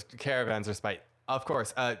heroes of Caravan's Respite. Of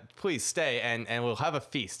course, please stay and we'll have a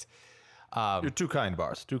feast. You're too kind,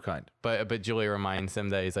 Bars. Too kind. But Julia reminds him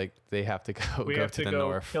that he's like, they have to go to the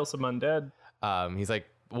north. Kill some undead. He's like,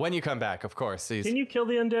 when you come back, of course. Can you kill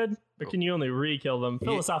the undead, or can you only re-kill them?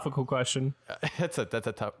 Philosophical question. That's a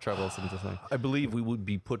tough, troublesome thing. I believe we would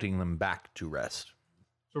be putting them back to rest.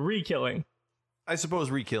 So re-killing. I suppose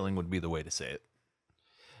re-killing would be the way to say it.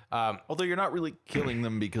 Although you're not really killing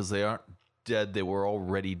them because they aren't dead. They were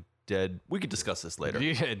already dead. We could discuss this later.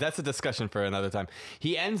 Yeah, that's a discussion for another time.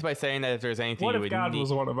 He ends by saying that if there's anything What you if would God need,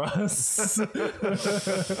 was one of us?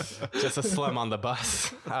 just a slum on the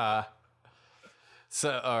bus.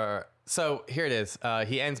 So here it is.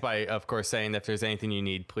 He ends by, of course, saying that if there's anything you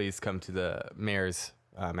need, please come to the mayor's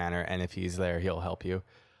manor, and if he's there, he'll help you.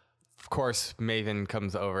 Of course, Maven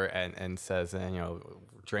comes over and says,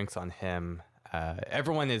 drinks on him.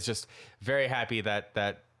 Everyone is just very happy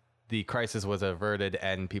that the crisis was averted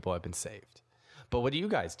and people have been saved. But what do you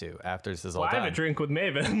guys do after this is all I done? have a drink with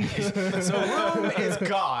Maven. So Room is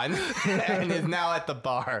gone and is now at the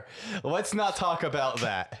bar. Let's not talk about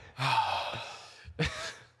that.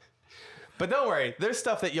 But don't worry, there's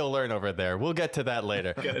stuff that you'll learn over there. We'll get to that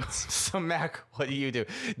later. Good. So Mac, what do you do?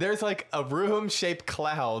 There's like a room-shaped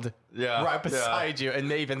cloud right beside you, and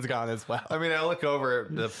Maven's gone as well. I mean, I look over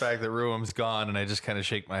at the fact that Ruum's gone, and I just kind of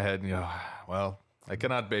shake my head and go, well, I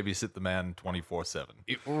cannot babysit the man 24/7.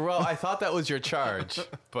 Well, I thought that was your charge,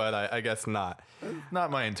 but I guess not. Not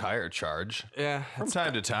my entire charge. Yeah. From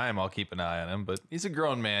time to time, I'll keep an eye on him, but he's a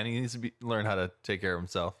grown man. He needs to learn how to take care of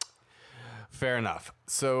himself. Fair enough.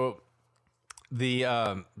 So the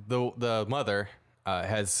mother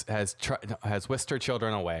has whisked her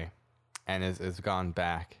children away and is gone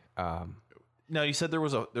back. Now, you said there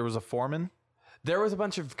was a foreman? There was a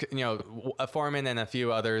bunch of, a foreman and a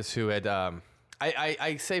few others who had,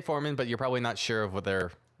 I say foreman, but you're probably not sure of what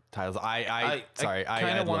their titles. I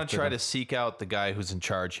kind of want to try to seek out the guy who's in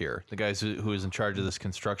charge here, the guy who is in charge of this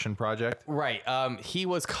construction project. Right. He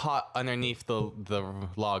was caught underneath the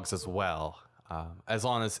logs as well, as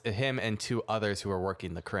long as him and 2 others who were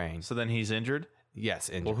working the crane. So then he's injured? Yes,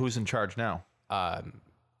 injured. Well, who's in charge now? I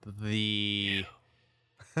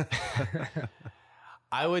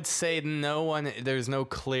would say no one. There's no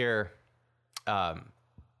clear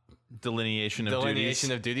delineation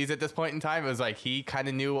of duties at this point in time. It was like he kind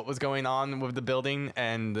of knew what was going on with the building,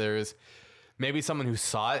 and there's maybe someone who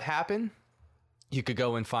saw it happen. you could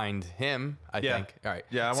go and find him, I think. All right.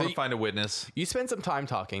 Yeah, I want to find a witness. You spend some time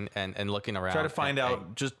talking and looking around. Try to find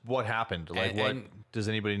out just what happened. Like, does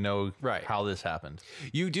anybody know how this happened?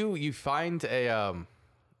 You find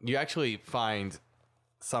you actually find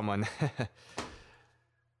someone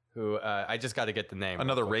who, I just got to get the name.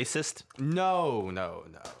 Another racist? No.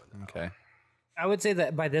 Okay. I would say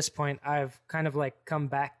that by this point, I've kind of like come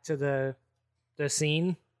back to the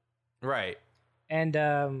scene. Right. And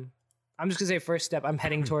I'm just gonna say first step, I'm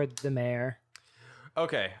heading toward the mayor.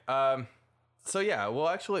 Okay. So yeah,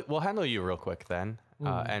 we'll handle you real quick then,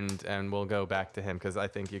 and we'll go back to him because I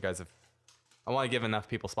think you guys have. I want to give enough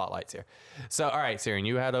people spotlights here. So all right, Siren,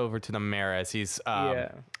 you head over to the mayor as he's.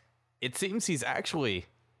 It seems he's actually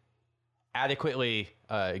adequately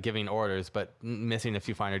giving orders, but missing a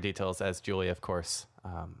few finer details. As Julie, of course,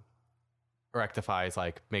 rectifies,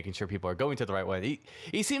 like making sure people are going to the right way.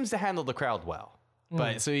 He seems to handle the crowd well.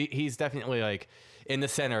 But so he's definitely like in the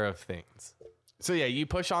center of things. So yeah, you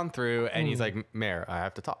push on through, and he's like, "Mayor, I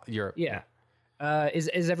have to talk."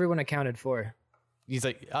 Is everyone accounted for? He's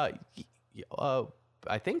like, I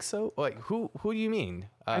think so. Like, who do you mean?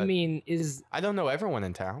 I mean, I don't know everyone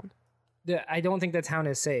in town. I don't think the town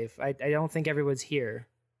is safe. I don't think everyone's here.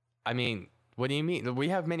 I mean, what do you mean? We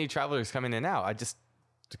have many travelers coming in and out. I just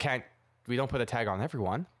can't. We don't put a tag on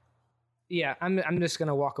everyone. Yeah, I'm just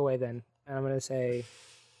gonna walk away then. And I'm going to say,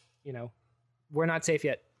 we're not safe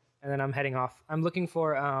yet. And then I'm heading off. I'm looking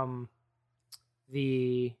for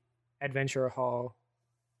the Adventure Hall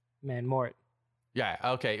man, Mort. Yeah,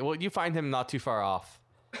 okay. Well, you find him not too far off.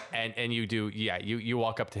 And you do, you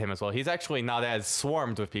walk up to him as well. He's actually not as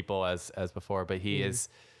swarmed with people as before, but he is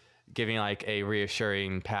giving like a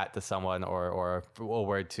reassuring pat to someone or a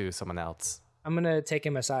word to someone else. I'm going to take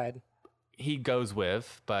him aside. He goes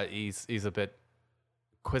with, but he's a bit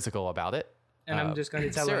quizzical about it. And I'm just going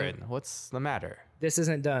to tell him, what's the matter? This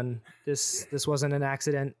isn't done. This wasn't an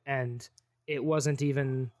accident, and it wasn't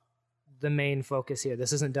even the main focus here.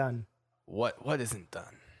 This isn't done. What isn't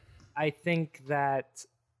done? I think that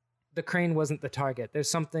the crane wasn't the target. There's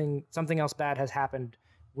something else bad has happened.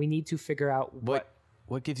 We need to figure out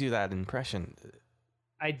what gives you that impression.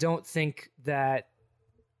 I don't think that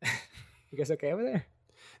you guys okay over there?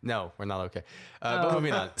 No, we're not okay. But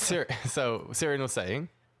moving on. So Siren was saying,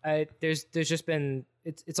 there's just been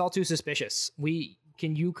it's all too suspicious.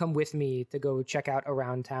 Can you come with me to go check out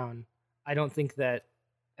around town? I don't think that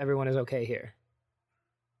everyone is okay here.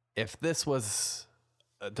 If this was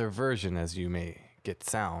a diversion, as you may get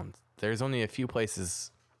sound, there's only a few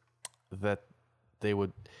places that they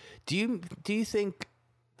would. Do you think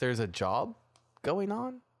there's a job going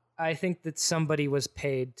on? I think that somebody was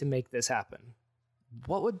paid to make this happen.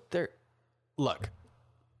 What would there? Look,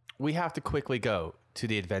 we have to quickly go to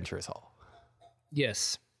the Adventurers Hall.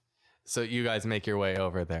 Yes. So you guys make your way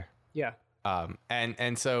over there. Yeah.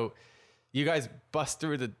 And so you guys bust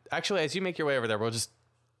through the. Actually, as you make your way over there, we'll just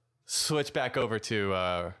switch back over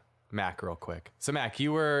to Mac real quick. So Mac,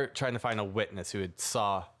 you were trying to find a witness who had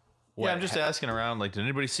saw. I'm just asking around. Like, did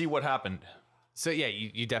anybody see what happened? So yeah,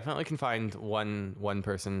 you definitely can find one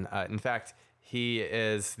person. In fact, he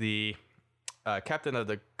is the captain of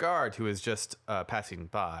the guard who is just passing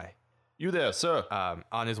by. You there, sir?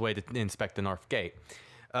 On his way to inspect the North Gate.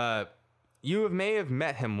 You may have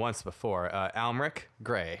met him once before. Almeric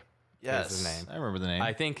Gray. Yes, is his name. I remember the name.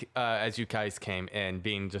 I think as you guys came in,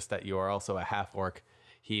 being just that you are also a half-orc,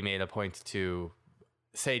 he made a point to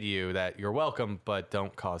say to you that you're welcome, but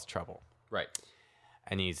don't cause trouble. Right.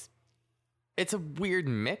 And it's a weird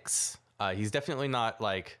mix. He's definitely not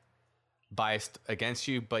like biased against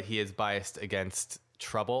you, but he is biased against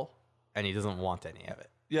trouble, and he doesn't want any of it.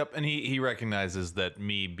 Yep, and he recognizes that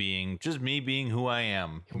me being who I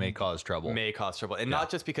am may cause trouble. And not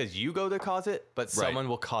just because you go to cause it, but someone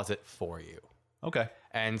will cause it for you. Okay.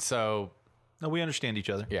 And so... No, we understand each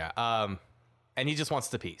other. Yeah. And he just wants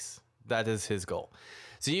the peace. That is his goal.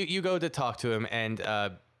 So you go to talk to him, and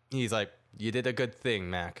he's like, you did a good thing,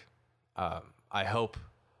 Mac.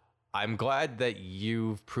 I'm glad that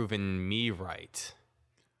you've proven me right.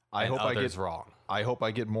 I hope others wrong. I hope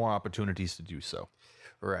I get more opportunities to do so.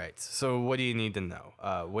 Right. So what do you need to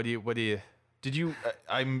know? What do you? Did you?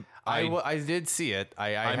 I did see it.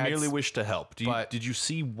 I merely wish to help. Did you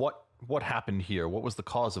see what happened here? What was the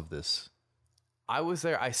cause of this? I was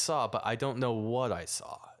there. I saw, but I don't know what I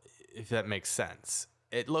saw. If that makes sense.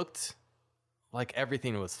 It looked like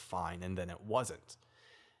everything was fine, and then it wasn't.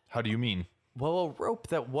 How do you mean? Well, a rope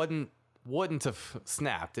that wouldn't have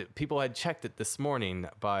snapped. People had checked it this morning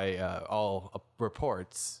by all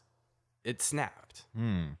reports. It snapped.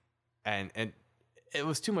 And it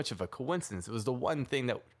was too much of a coincidence. It was the one thing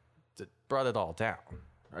that brought it all down.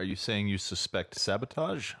 Are you saying you suspect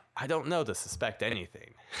sabotage? I don't know to suspect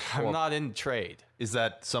anything. I'm not in trade. Is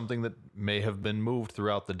that something that may have been moved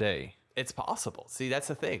throughout the day? It's possible. See, that's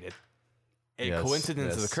the thing. Yes,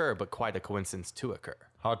 Coincidences yes. occur, but quite a coincidence to occur.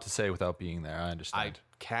 Hard to say without being there. I I understand.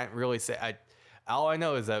 can't really say. All I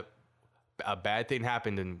know is that a bad thing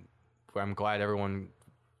happened, and I'm glad everyone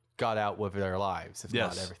got out with their lives, if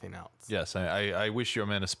not everything else. Yes, I wish your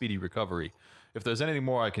man a speedy recovery. If there's anything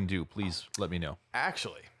more I can do, please let me know.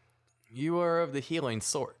 Actually, you are of the healing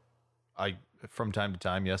sort. From time to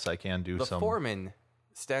time, yes, I can do The some. foreman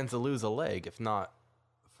stands to lose a leg, if not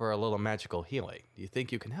for a little magical healing. Do you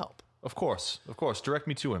think you can help? Of course. Direct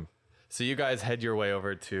me to him. So you guys head your way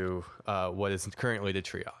over to what is currently the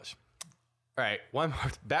triage. All right, one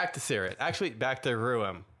more. Back to Sirit. Actually, back to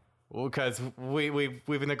Ruim, because we've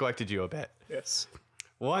neglected you a bit. Yes.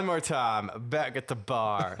 One more time, back at the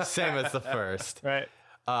bar, same as the first. Right.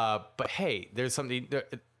 But hey, there's something.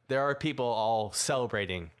 There are people all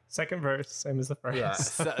celebrating. Second verse, same as the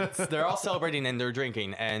first. They're all celebrating and they're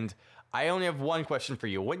drinking. And I only have one question for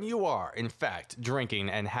you. When you are, in fact, drinking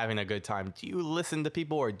and having a good time, do you listen to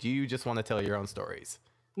people or do you just want to tell your own stories?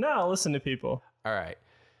 No, I'll listen to people. All right.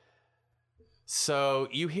 So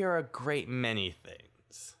you hear a great many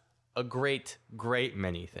things. A great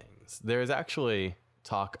many things. There's actually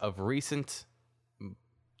talk of recent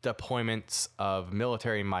deployments of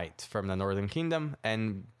military might from the Northern Kingdom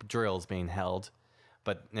and drills being held.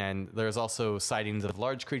 And there's also sightings of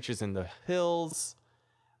large creatures in the hills.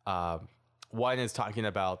 One is talking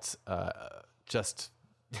about just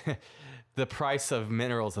the price of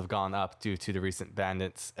minerals have gone up due to the recent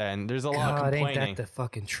bandits, and there's a lot of complaining. Ain't that the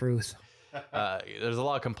fucking truth? There's a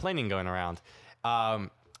lot of complaining going around.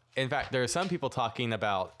 In fact, there are some people talking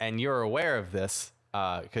about, and you're aware of this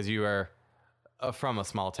because you are from a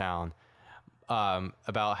small town,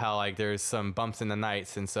 about how like there's some bumps in the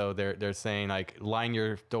nights, and so they're saying like line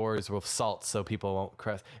your doors with salt so people won't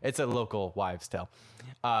cross. It's a local wives' tale.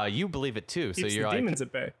 You believe it too, so Keeps you're the like demons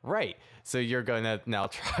at bay. right. So you're gonna now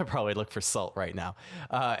probably look for salt right now.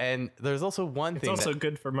 And there's also one It's thing. also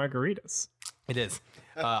good for margaritas. It is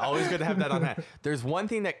always good to have that on hand. There's one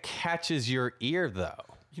thing that catches your ear though.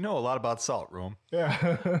 You know a lot about salt, Rome.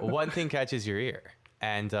 One thing catches your ear,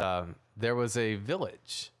 and there was a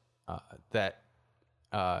village that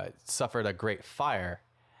suffered a great fire,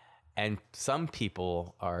 and some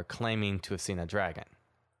people are claiming to have seen a dragon.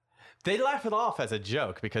 They laugh it off as a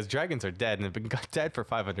joke because dragons are dead and have been dead for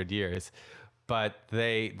 500 years, but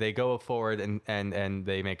they go forward and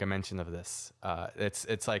they make a mention of this.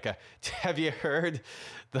 It's like a. Have you heard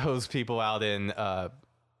those people out in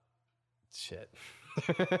shit?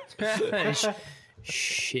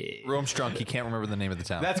 Shit. Rome's drunk. He can't remember the name of the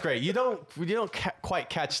town. That's great. You don't quite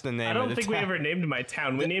catch the name. I of don't the think we town. ever named my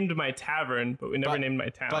town. We named my tavern, but we never named my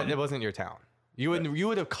town. But it wasn't your town. You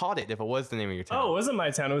would have caught it if it was the name of your town. Oh, it wasn't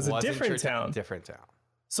my town. It was a Wasn't different your town. Different town.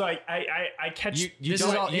 So I catch. You This is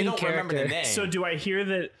all don't in remember the character. name. So do I hear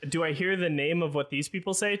the name of what these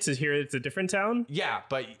people say to hear it's a different town? Yeah,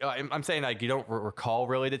 but I'm saying like you don't recall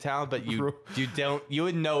really the town, but you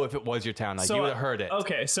would know if it was your town. Like So you would have heard it.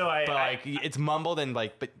 Okay, so But like it's mumbled and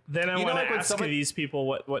like, but then I you know, want like, to when ask someone- these people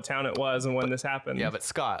what town it was and when this happened. Yeah, but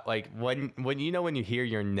Scott, like when you hear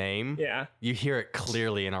your name, Yeah. you hear it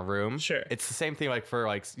clearly in a room. Sure. It's the same thing like for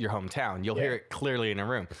like your hometown. You'll hear it clearly in a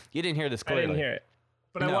room. You didn't hear this I clearly. didn't hear it.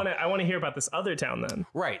 But No. I want to hear about this other town then.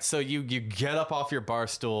 Right. So you get up off your bar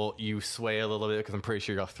stool, you sway a little bit because I'm pretty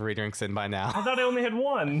sure you're 3 drinks in by I now. thought I only had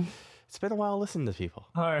one. It's been a while listening to people.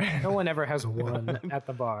 All right. No one ever has one at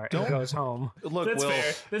the bar and goes home. Look, That's Will,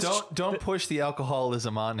 fair. That's don't push the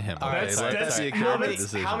alcoholism on him. All right, Okay? sorry, Let that sorry. be a How character many,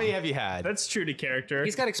 decision. how many have you had? That's true to character.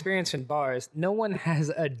 He's got experience in bars. No one has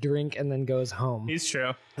a drink and then goes home. He's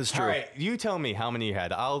true. That's All true. right, you tell me how many you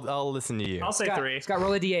had. I'll listen to you. I'll say Scott, 3. Scott,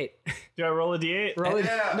 roll a d8. Do I roll a d8? Roll a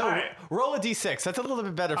No, All right. roll a d6. That's a little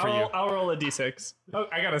bit better for you. I'll roll a d6. Oh,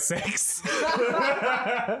 I got a 6.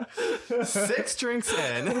 6 drinks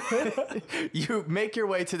in, you make your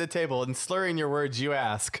way to the table and slurring your words, you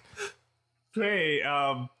ask, Hey,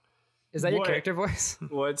 Is that your What? character voice?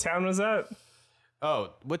 what town was that?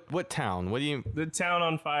 "Oh, what town? What do you? The town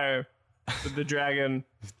on fire with the dragon.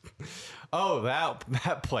 Oh,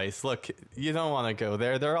 that place. Look, you don't want to go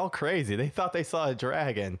there. They're all crazy. They thought they saw a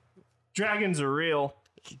dragon. Dragons are real.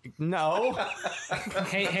 No,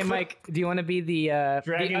 hey, Mike, do you want to be the other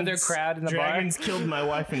crowd in the Dragons killed my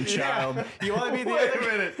wife and child. you want to be the other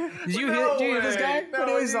minute. bar? Did you hear this guy? What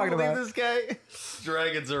are you talking about? This guy.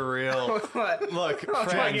 Dragons are real. What? Look, friend,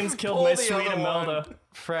 Dragons killed Pull my the sweet other one. Imelda.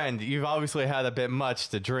 friend, you've obviously had a bit much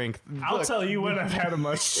to drink. I'll tell you when I've had a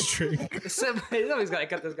much to drink. Somebody's got to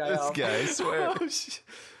cut this guy off. Guy, I swear.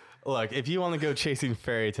 Look, if you want to go chasing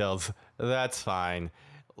fairy tales, that's fine.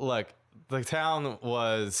 Look, the town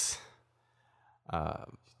was...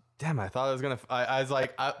 damn, I thought I was going to... I was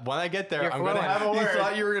like, when I get there, I'm going to have a You word.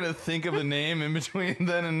 thought you were going to think of a name in between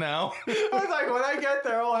then and now? I was like, when I get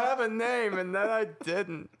there, I'll have a name, and then I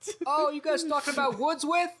didn't. Oh, you guys talking about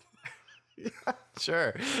Woodswith?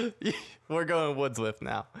 Sure. We're going Woodswith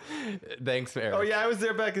now. Thanks, Eric. Oh, yeah, I was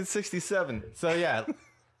there back in 67. So, yeah,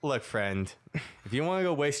 look, friend, if you want to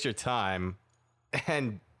go waste your time,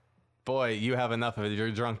 and boy, you have enough of it,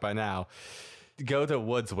 you're drunk by now, go to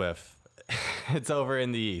Woodswith. It's over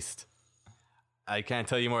in the east. I can't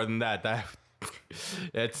tell you more than that.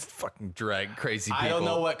 It's Fucking drag crazy people. I don't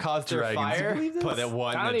know what caused their Dragons. fire, You believe this? but it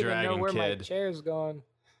won I don't the even know Dragon where my Kid. chair's going.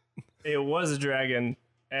 It was a dragon,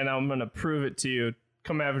 and I'm gonna prove it to you.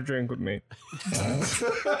 Come have a drink with me.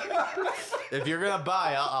 If you're gonna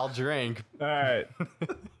buy, I'll drink. All right,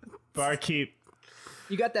 barkeep.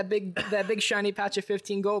 You got that big shiny patch of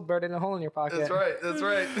 15 gold burned in a hole in your pocket. That's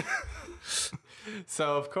right.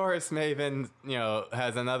 So of course Maven,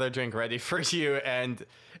 has another drink ready for you, and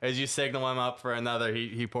as you signal him up for another,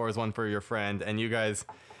 he pours one for your friend, and you guys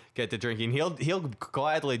get to drinking. He'll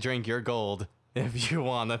gladly drink your gold if you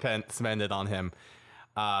want to spend it on him.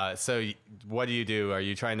 So what do? Are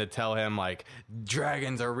you trying to tell him like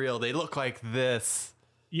dragons are real? They look like this.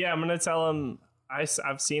 Yeah, I'm gonna tell him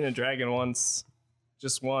I've seen a dragon once,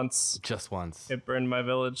 just once. Just once. It burned my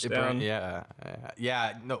village down. Yeah.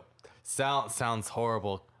 No, sounds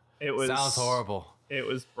horrible. Sounds horrible. It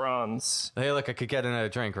was bronze. Hey, look, I could get another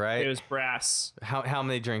drink, right? It was brass. How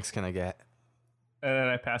many drinks can I get? And then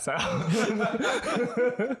I pass out.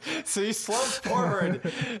 So you slump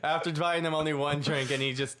forward after buying him only one drink, and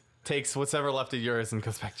he just takes whatever left of yours and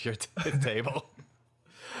goes back to his table.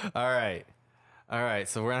 All right.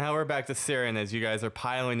 So now we're back to Siren as you guys are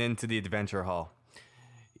piling into the adventure hall.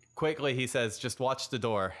 Quickly, he says, "Just watch the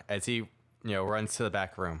door," as he, runs to the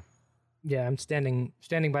back room. Yeah, I'm standing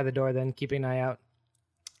by the door, then keeping an eye out.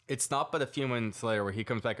 It's not but a few minutes later where he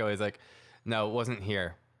comes back out. He's like, "No, it wasn't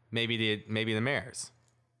here. Maybe the mayor's."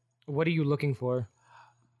 What are you looking for?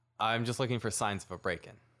 I'm just looking for signs of a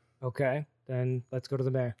break-in. Okay, then let's go to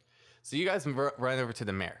the mayor. So you guys run over to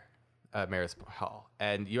the mayor's hall,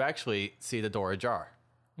 and you actually see the door ajar.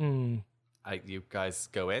 You guys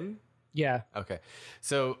go in? Yeah, Okay.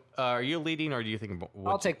 So are you leading, or do you think...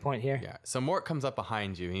 I'll take point here. Yeah. So Mort comes up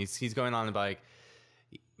behind you, and he's going on about, like,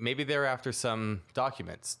 maybe they're after some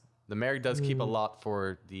documents. The mayor does keep a lot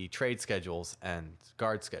for the trade schedules and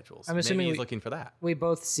guard schedules. I'm assuming maybe he's looking for that. We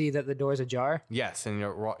both see that the door's ajar. Yes, and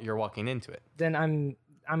you're walking into it. Then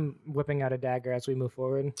I'm whipping out a dagger as we move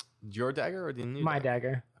forward. Your dagger or the new My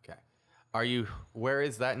dagger. Okay. Where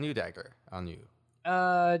is that new dagger on you?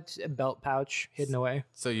 It's a belt pouch hidden away.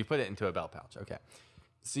 So you put it into a belt pouch. Okay.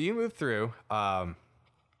 So you move through.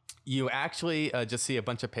 You actually just see a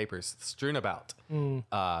bunch of papers strewn about.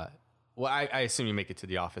 Well, I assume you make it to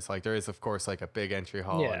the office. Like, there is, of course, like a big entry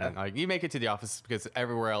hall. Yeah. And then, like, you make it to the office because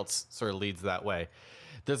everywhere else sort of leads that way.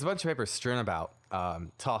 There's a bunch of papers strewn about,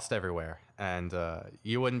 tossed everywhere. And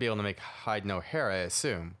you wouldn't be able to hide no hair, I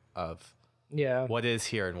assume, of what is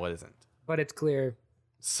here and what isn't. But it's clear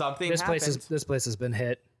Something this happened. place has been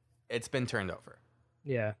hit. It's been turned over.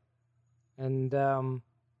 Yeah. And I'm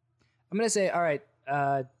going to say, all right,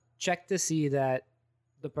 check to see that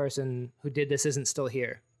the person who did this isn't still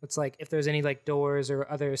here. It's like if there's any like doors or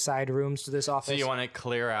other side rooms to this office. So you want to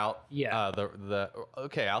clear out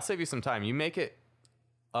okay, I'll save you some time. You make it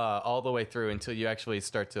all the way through until you actually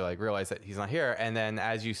start to like realize that he's not here, and then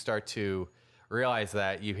as you start to realize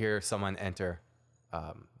that, you hear someone enter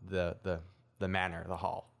the manor, the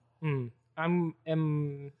hall. If I'm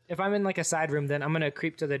in like a side room, then I'm gonna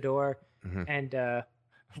creep to the door and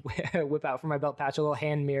whip out from my belt pouch a little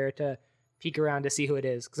hand mirror to peek around to see who it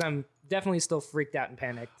is, because I'm definitely still freaked out and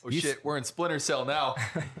panicked. Oh shit, we're in Splinter Cell now.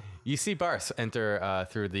 You see Bars enter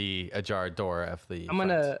through the ajar door of the. I'm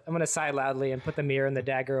gonna sigh loudly and put the mirror and the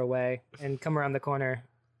dagger away and come around the corner.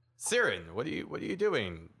 Siren, what are you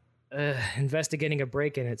doing? Investigating a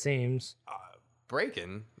break-in, it seems.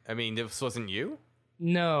 Break-in? I mean, this wasn't you?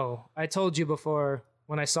 No, I told you before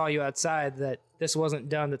when I saw you outside that this wasn't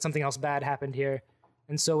done, that something else bad happened here.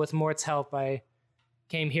 And so with Mort's help, I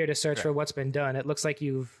came here to search for what's been done. It looks like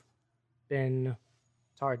you've been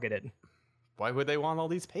targeted. Why would they want all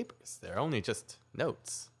these papers? They're only just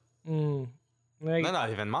notes. Like, They're not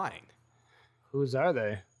even mine. whose are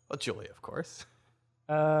they? Well, Julie, of course.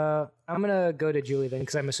 I'm gonna go to Julie then,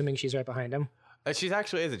 because I'm assuming she's right behind him. She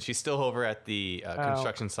actually isn't. She's still over at the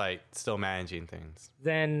construction site, still managing things.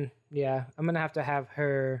 Then, yeah, I'm going to have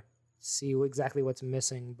her see exactly what's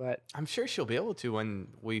missing, but I'm sure she'll be able to when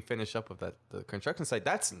we finish up with the construction site.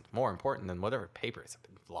 That's more important than whatever papers have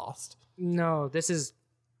been lost. no, this is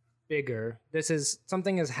bigger.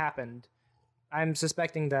 Something has happened. I'm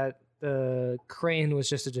suspecting that the crane was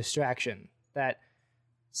just a distraction, that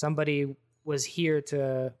somebody was here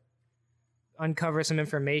to uncover some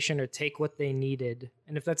information or take what they needed.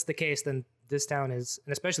 And if that's the case, then this town is,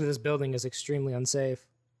 and especially this building, is extremely unsafe.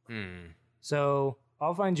 So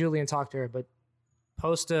I'll find Julie and talk to her, but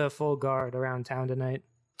post a full guard around town tonight.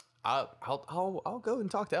 I'll go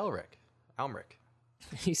and talk to Elric.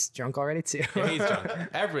 He's drunk already too. Yeah, he's drunk.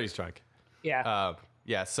 Everybody's drunk. Yeah.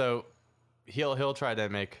 Yeah. So he'll try to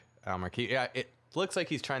make Elric. It looks like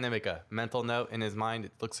he's trying to make a mental note in his mind.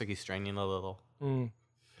 It looks like he's straining a little.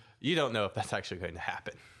 You don't know if that's actually going to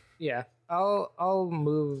happen. Yeah. I'll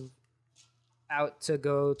move out to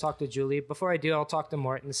go talk to Julie. Before I do, I'll talk to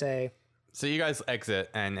Mort and say. So you guys exit,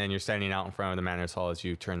 and you're standing out in front of the Manners Hall as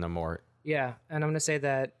you turn to Mort. Yeah, and I'm going to say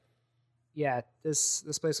that, yeah, this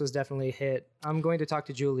place was definitely hit. I'm going to talk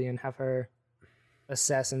to Julie and have her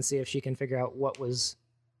assess and see if she can figure out what was,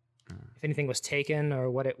 if anything was taken or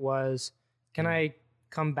what it was. Can I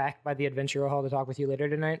come back by the Adventure Hall to talk with you later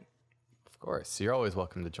tonight? Of course. You're always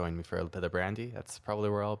welcome to join me for a bit of brandy. That's probably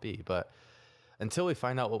where I'll be. But until we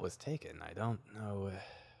find out what was taken, I don't know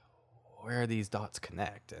where these dots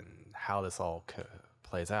connect and how this all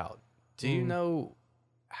plays out. Do you know,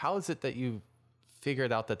 how is it that you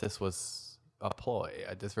figured out that this was a ploy,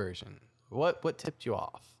 a diversion? What tipped you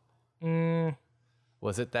off?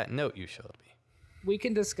 Was it that note you showed me? We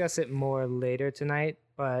can discuss it more later tonight,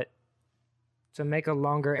 but to make a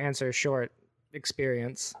longer answer short,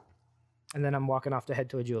 experience. And then I'm walking off to head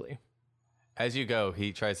to a Julie. As you go,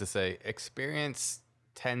 he tries to say, experience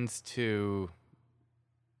tends to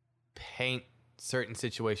paint certain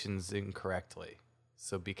situations incorrectly,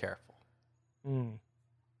 so be careful.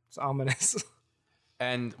 It's ominous.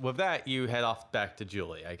 And with that, you head off back to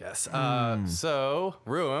Julie, I guess. So,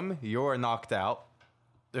 Ruum, you're knocked out.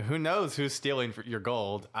 Who knows who's stealing your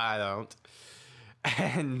gold? I don't.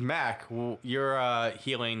 And Mac, you're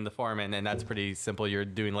healing the foreman, and that's pretty simple. You're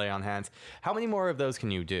doing lay on hands. How many more of those can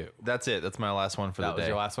you do? That's it. That's my last one for the day. That was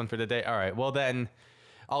your last one for the day? All right. Well, then,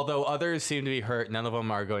 although others seem to be hurt, none of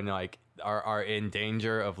them are going to, are in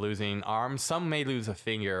danger of losing arms. Some may lose a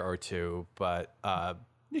finger or two, but...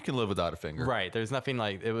 you can live without a finger. Right. There's nothing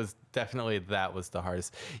that was the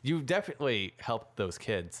hardest. You definitely helped those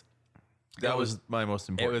kids. That was my most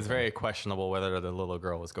important. It was very questionable whether the little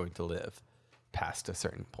girl was going to live past a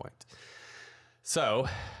certain point. So,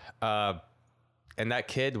 and that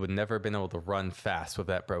kid would never have been able to run fast with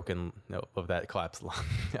that that collapsed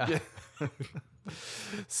lung.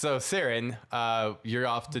 So, Siren, you're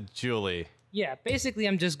off to Julie. Yeah, basically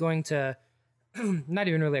I'm just going to, not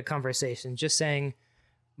even really a conversation, just saying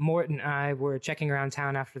Mort and I were checking around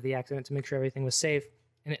town after the accident to make sure everything was safe,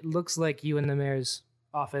 and it looks like you and the mayor's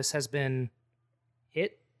office has been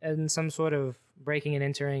hit in some sort of breaking and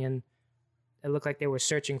entering, and it looked like they were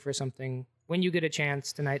searching for something. When you get a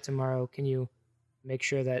chance tonight, tomorrow, can you make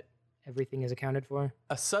sure that everything is accounted for?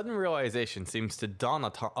 A sudden realization seems to dawn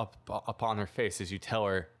upon her face as you tell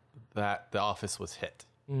her that the office was hit.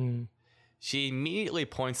 She immediately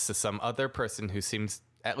points to some other person who seems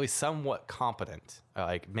at least somewhat competent,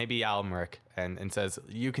 like maybe Almeric, and says,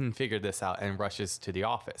 you can figure this out, and rushes to the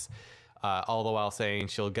office. All the while saying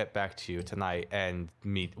she'll get back to you tonight and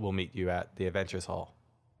we'll meet you at the Adventures Hall.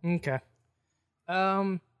 Okay.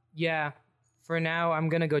 Yeah. For now, I'm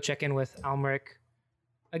gonna go check in with Almeric.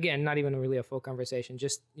 Again, not even really a full conversation.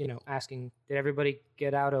 Just asking, did everybody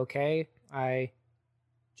get out okay? I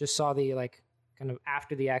just saw the kind of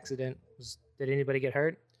after the accident. Did anybody get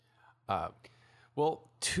hurt? Well,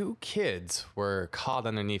 2 kids were caught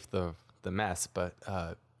underneath the mess, but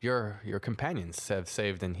your companions have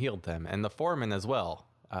saved and healed them, and the foreman as well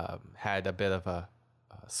had a bit of a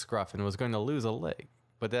scruff and was going to lose a leg.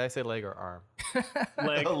 But did I say leg or arm?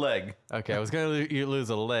 Leg. A leg. Okay, I was going to lose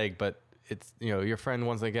a leg, but it's your friend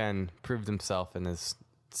once again proved himself and is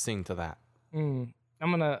seeing to that. I'm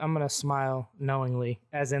gonna smile knowingly,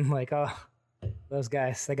 as in oh, those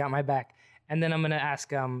guys, they got my back. And then I'm gonna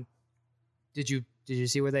ask, did you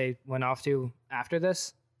see where they went off to after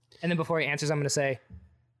this? And then before he answers, I'm gonna say,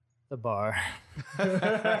 the bar.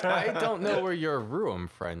 I don't know where your Ruum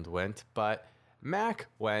friend went, but Mac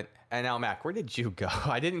went. And now, Mac, where did you go?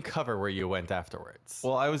 I didn't cover where you went afterwards.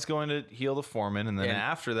 Well, I was going to heal the foreman, and then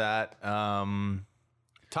after that,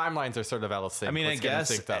 timelines are sort of out of sync. I mean, Let's get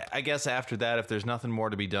them synced up. I guess after that, if there's nothing more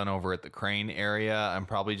to be done over at the crane area, I'm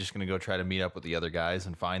probably just going to go try to meet up with the other guys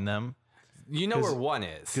and find them. You know where one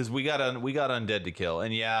is. Because we got undead to kill.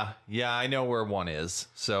 And yeah, I know where one is.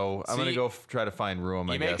 So I'm going to go try to find Ruum,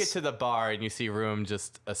 I guess. You make it to the bar, and you see Ruum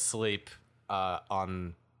just asleep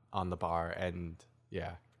on the bar, and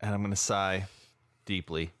yeah. And I'm going to sigh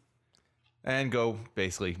deeply and go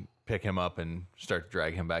basically pick him up and start to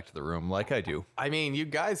drag him back to the room like I do. I mean, you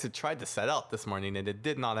guys had tried to set out this morning, and it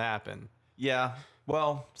did not happen. Yeah,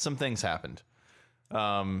 well, some things happened.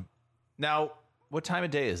 Now, what time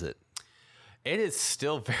of day is it? It is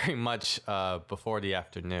still very much before the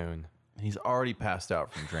afternoon. He's already passed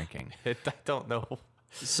out from drinking. I don't know.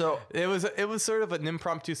 So it was sort of an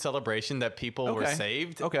impromptu celebration that people were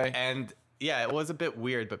saved. Okay. And yeah, it was a bit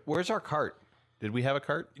weird, but where's our cart? Did we have a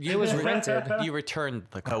cart? It was rented. You returned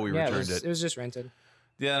the cart. Oh, we returned it. It was just rented.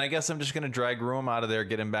 Yeah, and I guess I'm just going to drag Ruum out of there,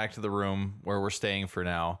 get him back to the room where we're staying for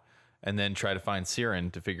now, and then try to find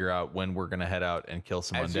Siren to figure out when we're going to head out and kill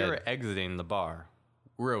some As undead. you're exiting the bar,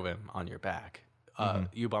 Ruum on your back,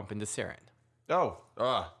 you bump into Siren. Oh,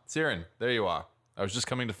 Siren, there you are. I was just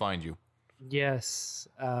coming to find you. Yes.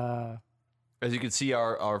 As you can see,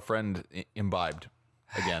 our friend imbibed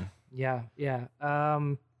again. Yeah.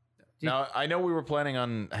 Now, I know we were planning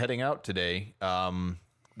on heading out today.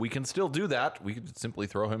 We can still do that. We could simply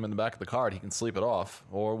throw him in the back of the cart. He can sleep it off.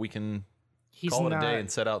 Or we can call it a day and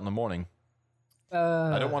set out in the morning.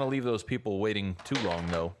 I don't want to leave those people waiting too long,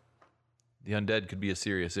 though. The undead could be a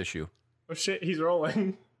serious issue. Oh shit, he's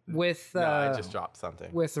rolling. With No, I just dropped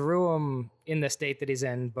something. with Ruum in the state that he's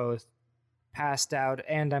in, both passed out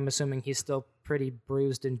and I'm assuming he's still pretty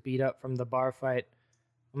bruised and beat up from the bar fight.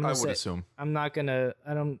 I would assume. I'm not gonna.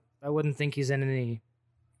 I wouldn't think he's in any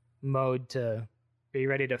mode to be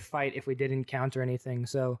ready to fight if we did encounter anything.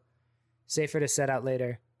 So safer to set out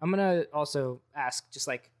later. I'm gonna also ask, just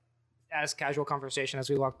like as casual conversation as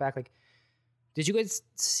we walk back, like, did you guys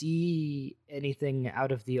see anything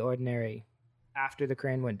out of the ordinary after the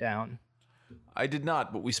crane went down? I did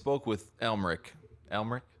not, but we spoke with Elmric.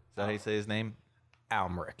 Elmric? Is that how you say his name?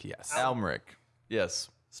 Almeric, yes. Elmric. Yes.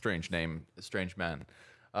 Strange name. Strange man.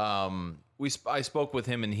 I spoke with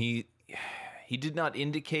him, and he did not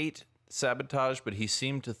indicate sabotage, but he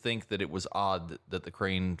seemed to think that it was odd that the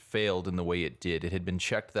crane failed in the way it did. It had been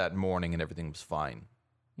checked that morning, and everything was fine.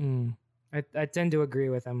 I tend to agree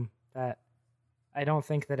with him that I don't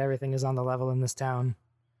think that everything is on the level in this town.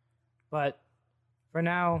 But for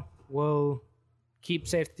now, we'll keep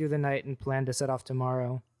safe through the night and plan to set off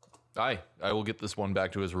tomorrow. I will get this one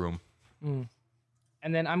back to his room.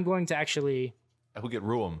 And then I'm going to actually... I will get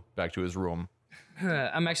Ruum back to his room.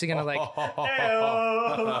 I'm actually going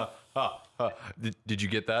to Did you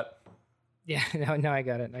get that? Yeah, no, I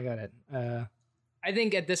got it. I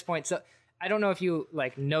think at this point, so I don't know if you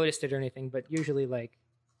like noticed it or anything, but usually like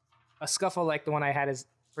a scuffle like the one I had is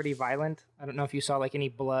pretty violent. I don't know if you saw like any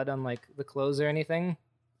blood on like the clothes or anything.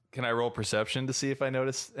 Can I roll perception to see if I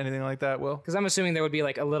notice anything like that, Will? Because I'm assuming there would be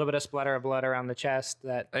like a little bit of splatter of blood around the chest.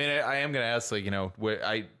 That I mean, I am going to ask, like,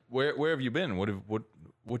 where have you been?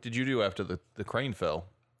 What did you do after the crane fell?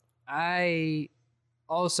 I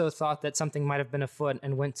also thought that something might have been afoot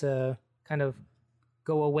and went to kind of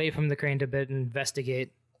go away from the crane a bit and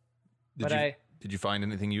investigate. Did you find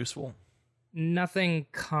anything useful? Nothing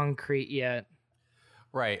concrete yet.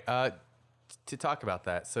 Right. To talk about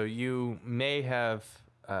that, so you may have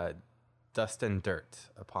dust and dirt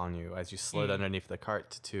upon you as you slid underneath the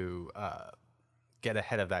cart to get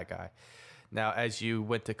ahead of that guy. Now, as you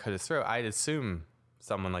went to cut his throat, I'd assume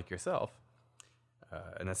someone like yourself,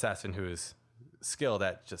 an assassin who is skilled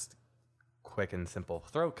at just quick and simple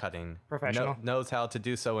throat cutting, Professional. knows how to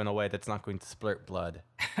do so in a way that's not going to splurt blood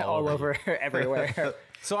all over everywhere.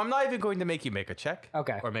 So I'm not even going to make you make a check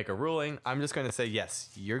or make a ruling. I'm just going to say, yes,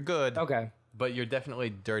 you're good. Okay. But you're definitely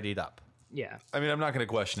dirtied up. Yeah. I mean, I'm not going to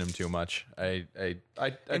question him too much. I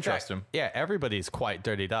trust him. Yeah, everybody's quite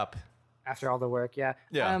dirtied up. After all the work, yeah.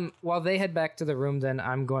 Yeah. While they head back to the room, then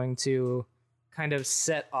I'm going to kind of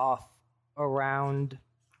set off around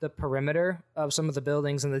the perimeter of some of the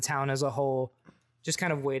buildings in the town as a whole, just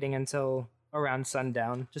kind of waiting until around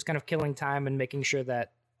sundown, just kind of killing time and making sure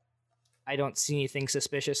that I don't see anything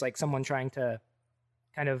suspicious, like someone trying to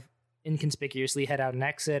kind of inconspicuously head out an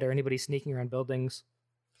exit or anybody sneaking around buildings.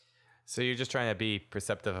 So you're just trying to be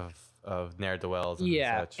perceptive of ne'er-do-wells and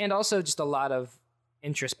such. And also just a lot of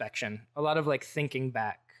introspection, a lot of like thinking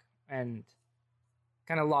back and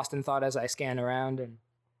kind of lost in thought as I scan around and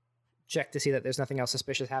check to see that there's nothing else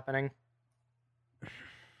suspicious happening.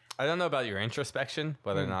 I don't know about your introspection,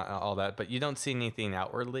 whether or not all that, but you don't see anything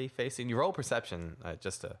outwardly facing. You roll perception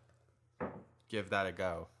just to give that a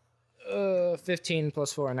go. 15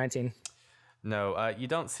 plus 4, 19. No, you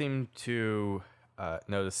don't seem to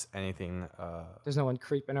notice anything. There's no one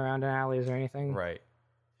creeping around in alleys or anything? Right.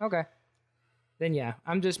 Okay. Then yeah,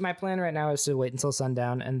 my plan right now is to wait until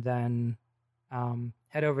sundown and then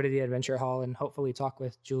head over to the adventure hall and hopefully talk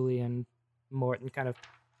with Julie and Mort and kind of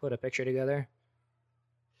put a picture together.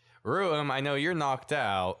 Ruum, I know you're knocked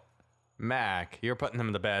out. Mac, you're putting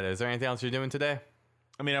him to bed. Is there anything else you're doing today?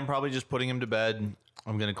 I mean, I'm probably just putting him to bed.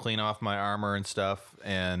 I'm going to clean off my armor and stuff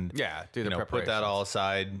and Do the put that all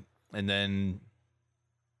aside. And then,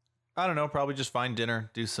 I don't know, probably just find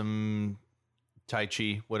dinner, do some Tai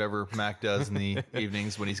Chi, whatever Mac does in the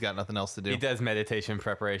evenings when he's got nothing else to do. He does meditation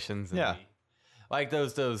preparations. And like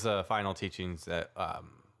those final teachings that...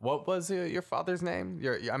 what was your father's name?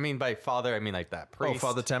 I mean, by father, I mean like that priest. Oh,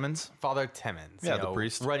 Father Timmons? Father Timmons. Yeah, the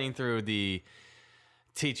priest. Running through the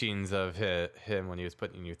teachings of him when he was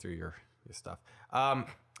putting you through your stuff.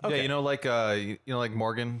 Okay. Yeah, like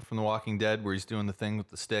Morgan from The Walking Dead, where he's doing the thing with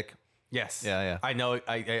the stick. Yes. Yeah. I know.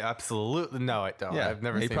 I absolutely know it. Don't. Yeah, I've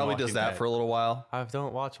never. He seen probably Walking does that Dead. for a little while. I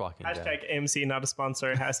don't watch Walking Dead. Hashtag AMC not a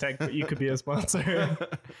sponsor. Hashtag but you could be a sponsor.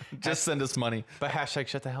 Just send us money. But hashtag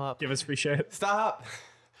shut the hell up. Give us free shit. Stop.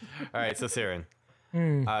 All right, so Siren,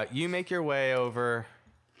 you make your way over.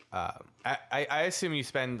 I assume you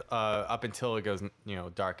spend up until it goes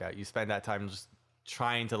dark out. You spend that time just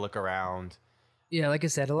trying to look around. Yeah, like I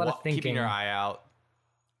said, a lot of thinking. Keeping your eye out.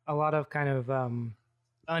 A lot of kind of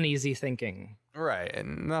uneasy thinking. Right,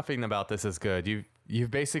 and nothing about this is good. You've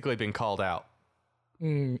basically been called out.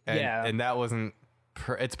 And that wasn't.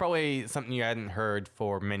 It's probably something you hadn't heard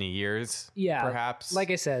for many years. Yeah, perhaps. Like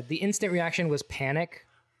I said, the instant reaction was panic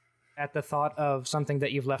at the thought of something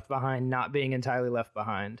that you've left behind not being entirely left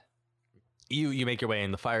behind. You make your way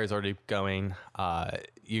in. The fire's already going.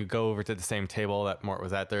 You go over to the same table that Mort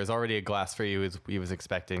was at. There's already a glass for you as he was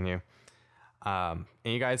expecting you. And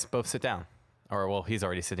you guys both sit down. Or, well, he's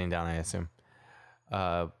already sitting down, I assume.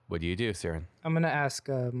 What do you do, Siren? I'm going to ask,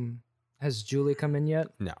 has Julie come in yet?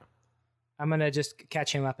 No. I'm going to just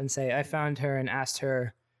catch him up and say, I found her and asked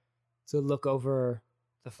her to look over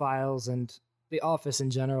the files and the office in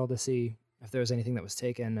general to see if there was anything that was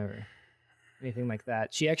taken or anything like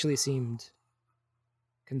that. She actually seemed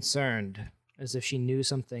concerned, as if she knew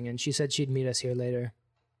something, and she said she'd meet us here later.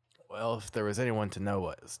 Well, if there was anyone to know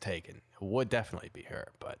what was taken, it would definitely be her,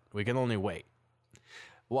 but we can only wait.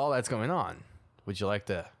 While that's going on, would you like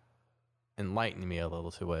to enlighten me a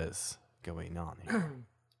little to what is going on here?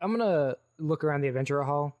 I'm going to look around the adventure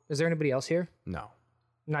hall. Is there anybody else here? No.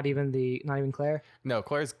 Not even Claire? No,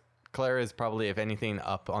 Claire is probably, if anything,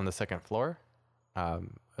 up on the second floor,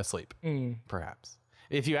 asleep, perhaps.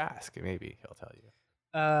 If you ask, maybe he'll tell you.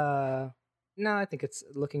 No, I think it's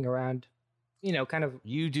looking around, kind of.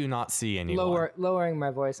 You do not see anyone. Lowering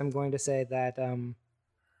my voice, I'm going to say that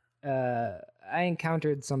I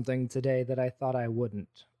encountered something today that I thought I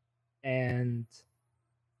wouldn't. And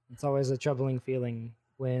it's always a troubling feeling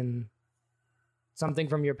when something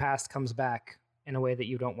from your past comes back in a way that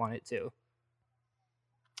you don't want it to.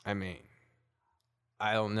 I mean,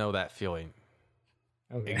 I don't know that feeling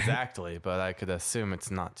Okay. exactly, but I could assume it's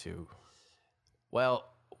not too. Well,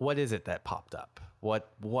 what is it that popped up? What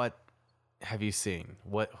have you seen?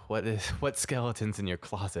 What skeletons in your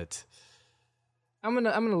closet? I'm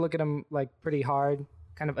gonna look at him like pretty hard,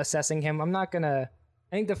 kind of assessing him. I'm not gonna.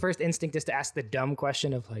 I think the first instinct is to ask the dumb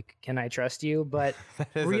question of like, "Can I trust you?" But That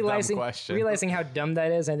is a dumb question. realizing how dumb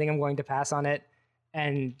that is, I think I'm going to pass on it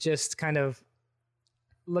and just kind of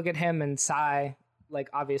look at him and sigh, like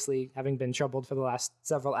obviously having been troubled for the last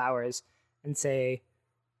several hours, and say,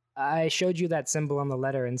 "I showed you that symbol on the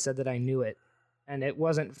letter and said that I knew it, and it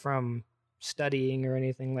wasn't from studying or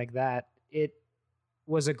anything like that. It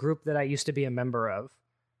was a group that I used to be a member of."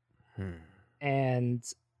 And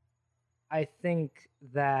I think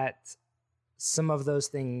that some of those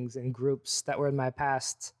things and groups that were in my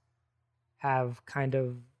past have kind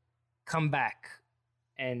of come back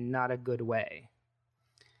in not a good way.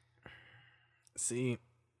 See,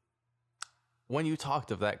 when you talked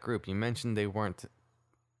of that group, you mentioned they weren't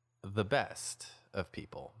the best of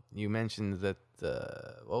people. You mentioned that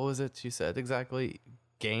what was it you said exactly?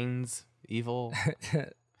 Gains, evil.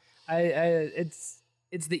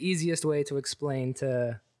 It's the easiest way to explain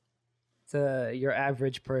to your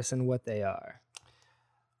average person what they are.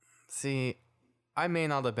 See, I may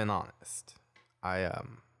not have been honest. I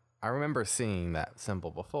remember seeing that symbol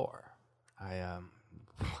before. I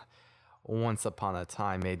once upon a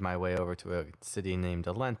time made my way over to a city named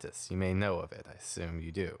Atlantis. You may know of it. I assume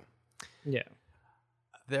you do. Yeah.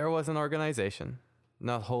 There was an organization,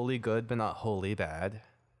 not wholly good, but not wholly bad.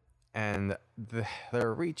 And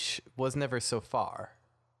their reach was never so far.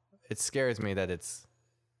 It scares me that it's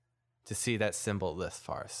to see that symbol this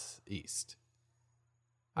far east.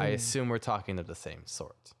 I assume we're talking of the same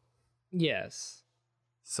sort. Yes.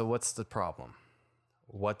 So what's the problem?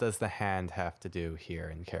 What does the hand have to do here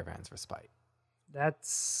in Caravan's Respite?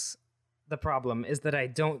 That's the problem, is that I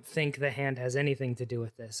don't think the hand has anything to do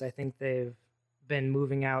with this. I think they've been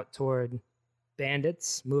moving out toward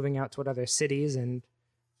bandits, moving out toward other cities and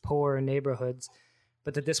poor neighborhoods,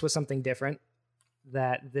 but that this was something different,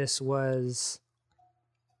 that this was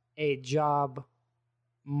a job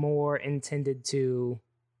more intended to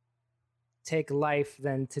take life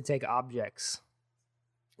than to take objects.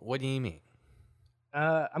 What do you mean?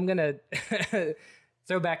 I'm gonna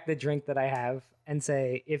throw back the drink that I have and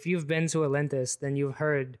say, if you've been to Atlantis, then you've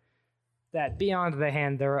heard that beyond the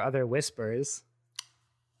hand there are other whispers.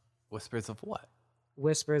 Whispers of what?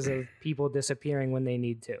 Whispers of people disappearing when they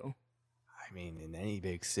need to. I mean, in any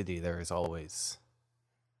big city, there is always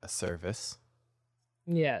a service.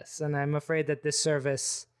 Yes, and I'm afraid that this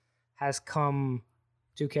service has come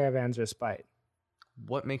to Caravan's Respite.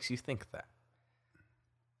 What makes you think that?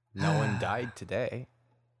 No one died today.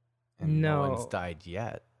 And no one's died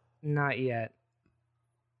yet. Not yet.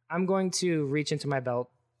 I'm going to reach into my belt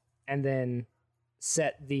and then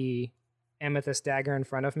set the amethyst dagger in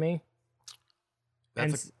front of me.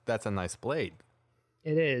 That's a nice blade.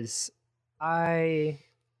 It is. I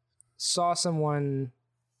saw someone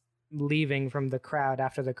leaving from the crowd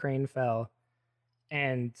after the crane fell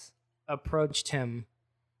and approached him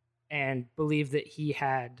and believed that he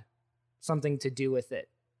had something to do with it.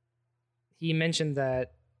 He mentioned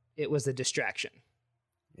that it was a distraction.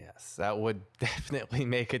 Yes, that would definitely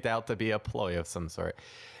make it out to be a ploy of some sort.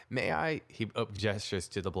 May I? He gestures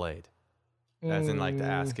to the blade, as in like to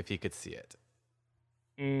ask if he could see it.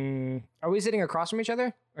 Are we sitting across from each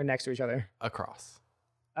other or next to each other? Across.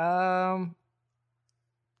 I'm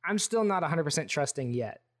still not 100% trusting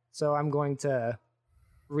yet, so I'm going to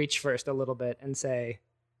reach first a little bit and say,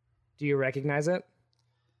 do you recognize it?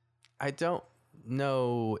 I don't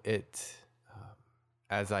know it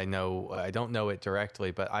as I don't know it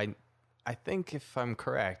directly, but I think if I'm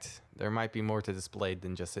correct, there might be more to this blade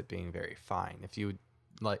than just it being very fine. If you would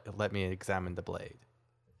let me examine the blade.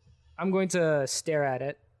 I'm going to stare at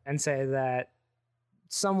it and say that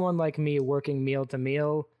someone like me working meal to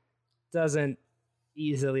meal doesn't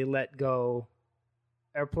easily let go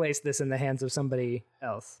or place this in the hands of somebody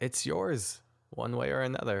else. It's yours, one way or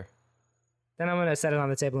another. Then I'm going to set it on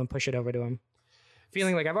the table and push it over to him.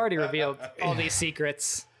 Feeling like I've already revealed all these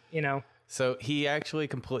secrets, you know. So he actually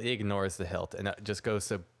completely ignores the hilt and just goes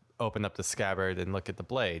to open up the scabbard and look at the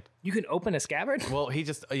blade. You can open a scabbard? Well, he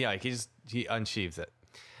unsheaves it.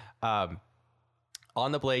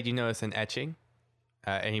 On the blade, you notice an etching,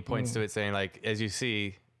 and he points to it, saying, "Like as you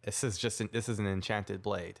see, this is an enchanted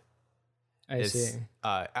blade." I see.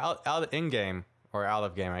 Out in game or out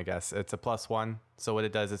of game, I guess it's a +1. So what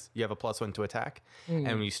it does is you have a +1 to attack, and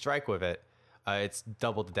when you strike with it, it's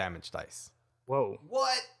double the damage dice. Whoa.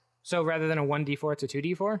 What? So rather than a 1d4, it's a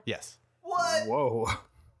 2d4? Yes. What? Whoa.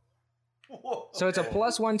 Whoa. So it's a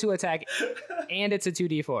 +1 to attack, and it's a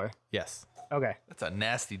 2d4. Yes. Okay. That's a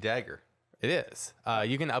nasty dagger. It is.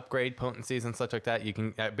 You can upgrade potencies and such like that. You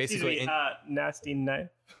can basically. Nasty knife.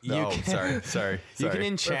 Sorry. You can We're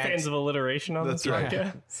enchant. fans of alliteration on this right.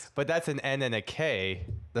 podcast. But that's an N and a K.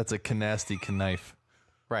 That's a canasty knife.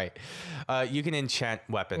 Right. You can enchant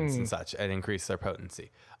weapons and such and increase their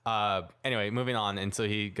potency. Anyway, moving on. And so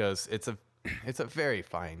he goes, it's a very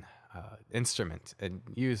fine instrument and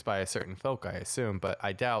used by a certain folk, I assume, but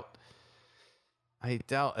I doubt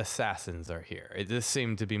assassins are here. It just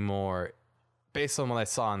seemed to be more, based on what I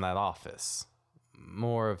saw in that office,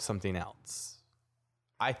 more of something else.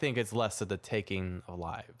 I think it's less of the taking of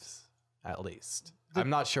lives, at least. I'm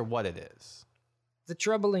not sure what it is. The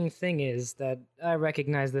troubling thing is that I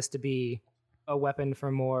recognize this to be a weapon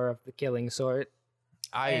for more of the killing sort.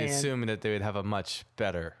 I assume that they would have a much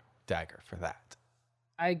better dagger for that.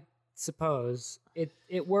 I suppose.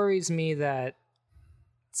 It worries me that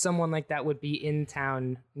someone like that would be in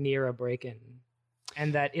town near a break-in.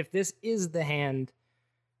 And that if this is the hand,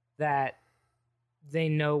 that they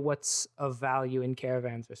know what's of value in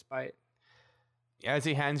Caravan's Respite. As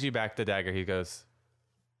he hands you back the dagger, he goes,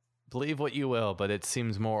 believe what you will, but it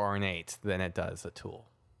seems more ornate than it does a tool.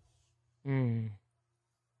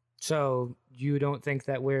 So you don't think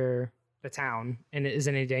that we're the town and it is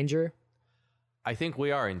in any danger? I think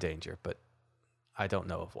we are in danger, but I don't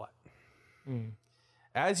know of what.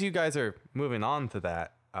 As you guys are moving on to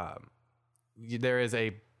that, there is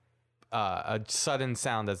a sudden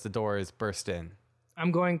sound as the door is burst in.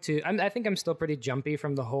 I think I'm still pretty jumpy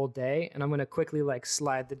from the whole day, and I'm going to quickly like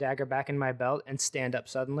slide the dagger back in my belt and stand up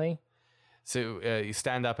suddenly. So you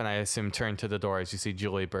stand up and I assume turn to the door as you see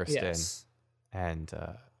Julie burst in. And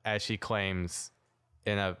as she claims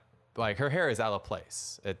her hair is out of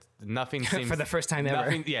place. Nothing seems... For the first time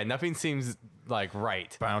ever. Nothing seems like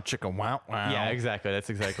right. Bow chicka wow wow. Yeah, exactly. That's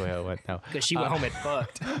exactly how it went. No. Because she went home and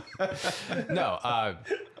fucked. No,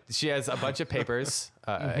 she has a bunch of papers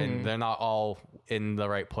and they're not all in the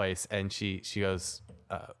right place. And she goes,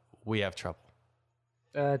 we have trouble.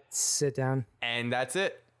 Sit down. And that's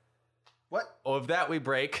it. What? Of that we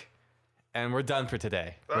break. And we're done for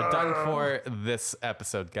today. We're done for this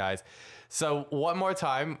episode, guys. So one more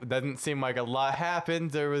time, doesn't seem like a lot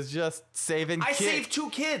happened. There was just saving kids. I saved 2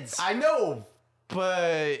 kids. I know,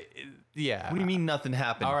 but yeah. What do you mean nothing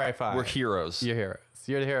happened? All right, fine. We're heroes. You're heroes.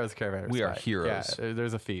 You're the heroes of Caravan. We are heroes. Yeah,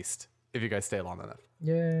 there's a feast if you guys stay long enough.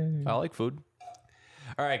 Yeah. I like food.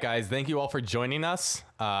 All right, guys. Thank you all for joining us.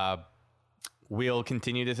 We'll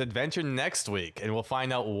continue this adventure next week, and we'll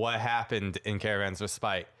find out what happened in Caravan's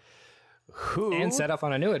Respite. And set off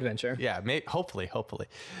on a new adventure. Yeah, hopefully.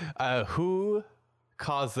 Who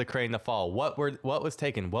caused the crane to fall? What was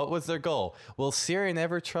taken? What was their goal? Will Syrian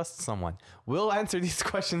ever trust someone? We'll answer these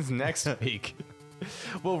questions next week.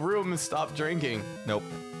 Will Room stop drinking? Nope.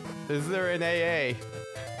 Is there an AA?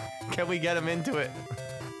 Can we get him into it?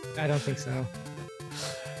 I don't think so.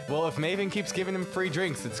 Well, if Maven keeps giving him free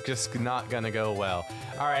drinks, it's just not going to go well.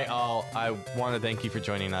 All right, I want to thank you for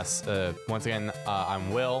joining us. Once again,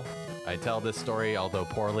 I'm Will. I tell this story, although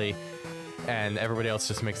poorly, and everybody else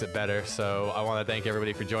just makes it better. So I want to thank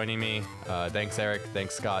everybody for joining me. Thanks, Eric.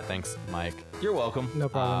 Thanks, Scott. Thanks, Mike. You're welcome. No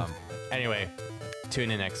problem. Anyway, tune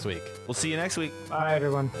in next week. We'll see you next week. Bye,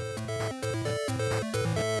 everyone.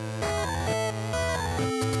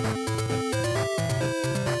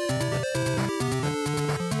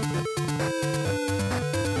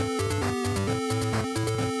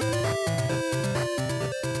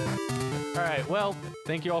 Well,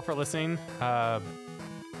 thank you all for listening. It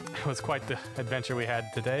was quite the adventure we had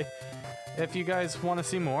today. If you guys want to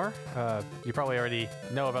see more, you probably already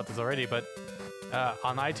know about this already, but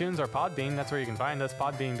on iTunes or Podbean, that's where you can find us.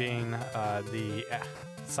 Podbean being the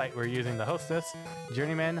site we're using to host this,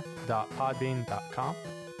 journeyman.podbean.com.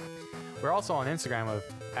 We're also on Instagram with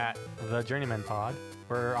 @thejourneymanpod.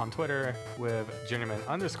 We're on Twitter with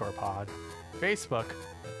journeyman_pod. Facebook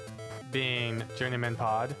being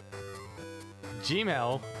journeymanpod.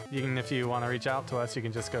 Gmail, if you want to reach out to us, you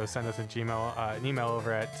can just go send us an email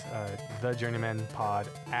over at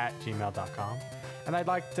thejourneymanpod@gmail.com. And I'd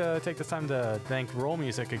like to take this time to thank Roll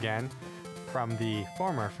Music again from the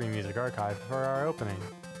former Free Music Archive for our opening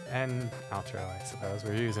and outro, I suppose.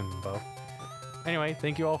 We're using them both. Anyway,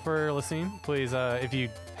 thank you all for listening. Please, if you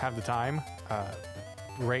have the time,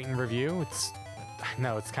 rate and review. I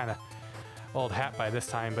know it's kind of old hat by this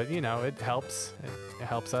time, but it helps. It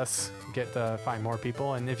helps us get to find more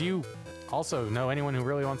people. And if you also know anyone who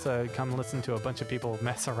really wants to come listen to a bunch of people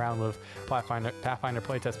mess around with Pathfinder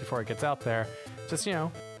playtest before it gets out there, just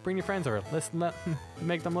bring your friends over.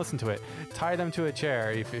 Make them listen to it. Tie them to a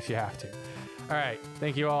chair if you have to. All right,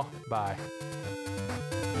 thank you all. Bye.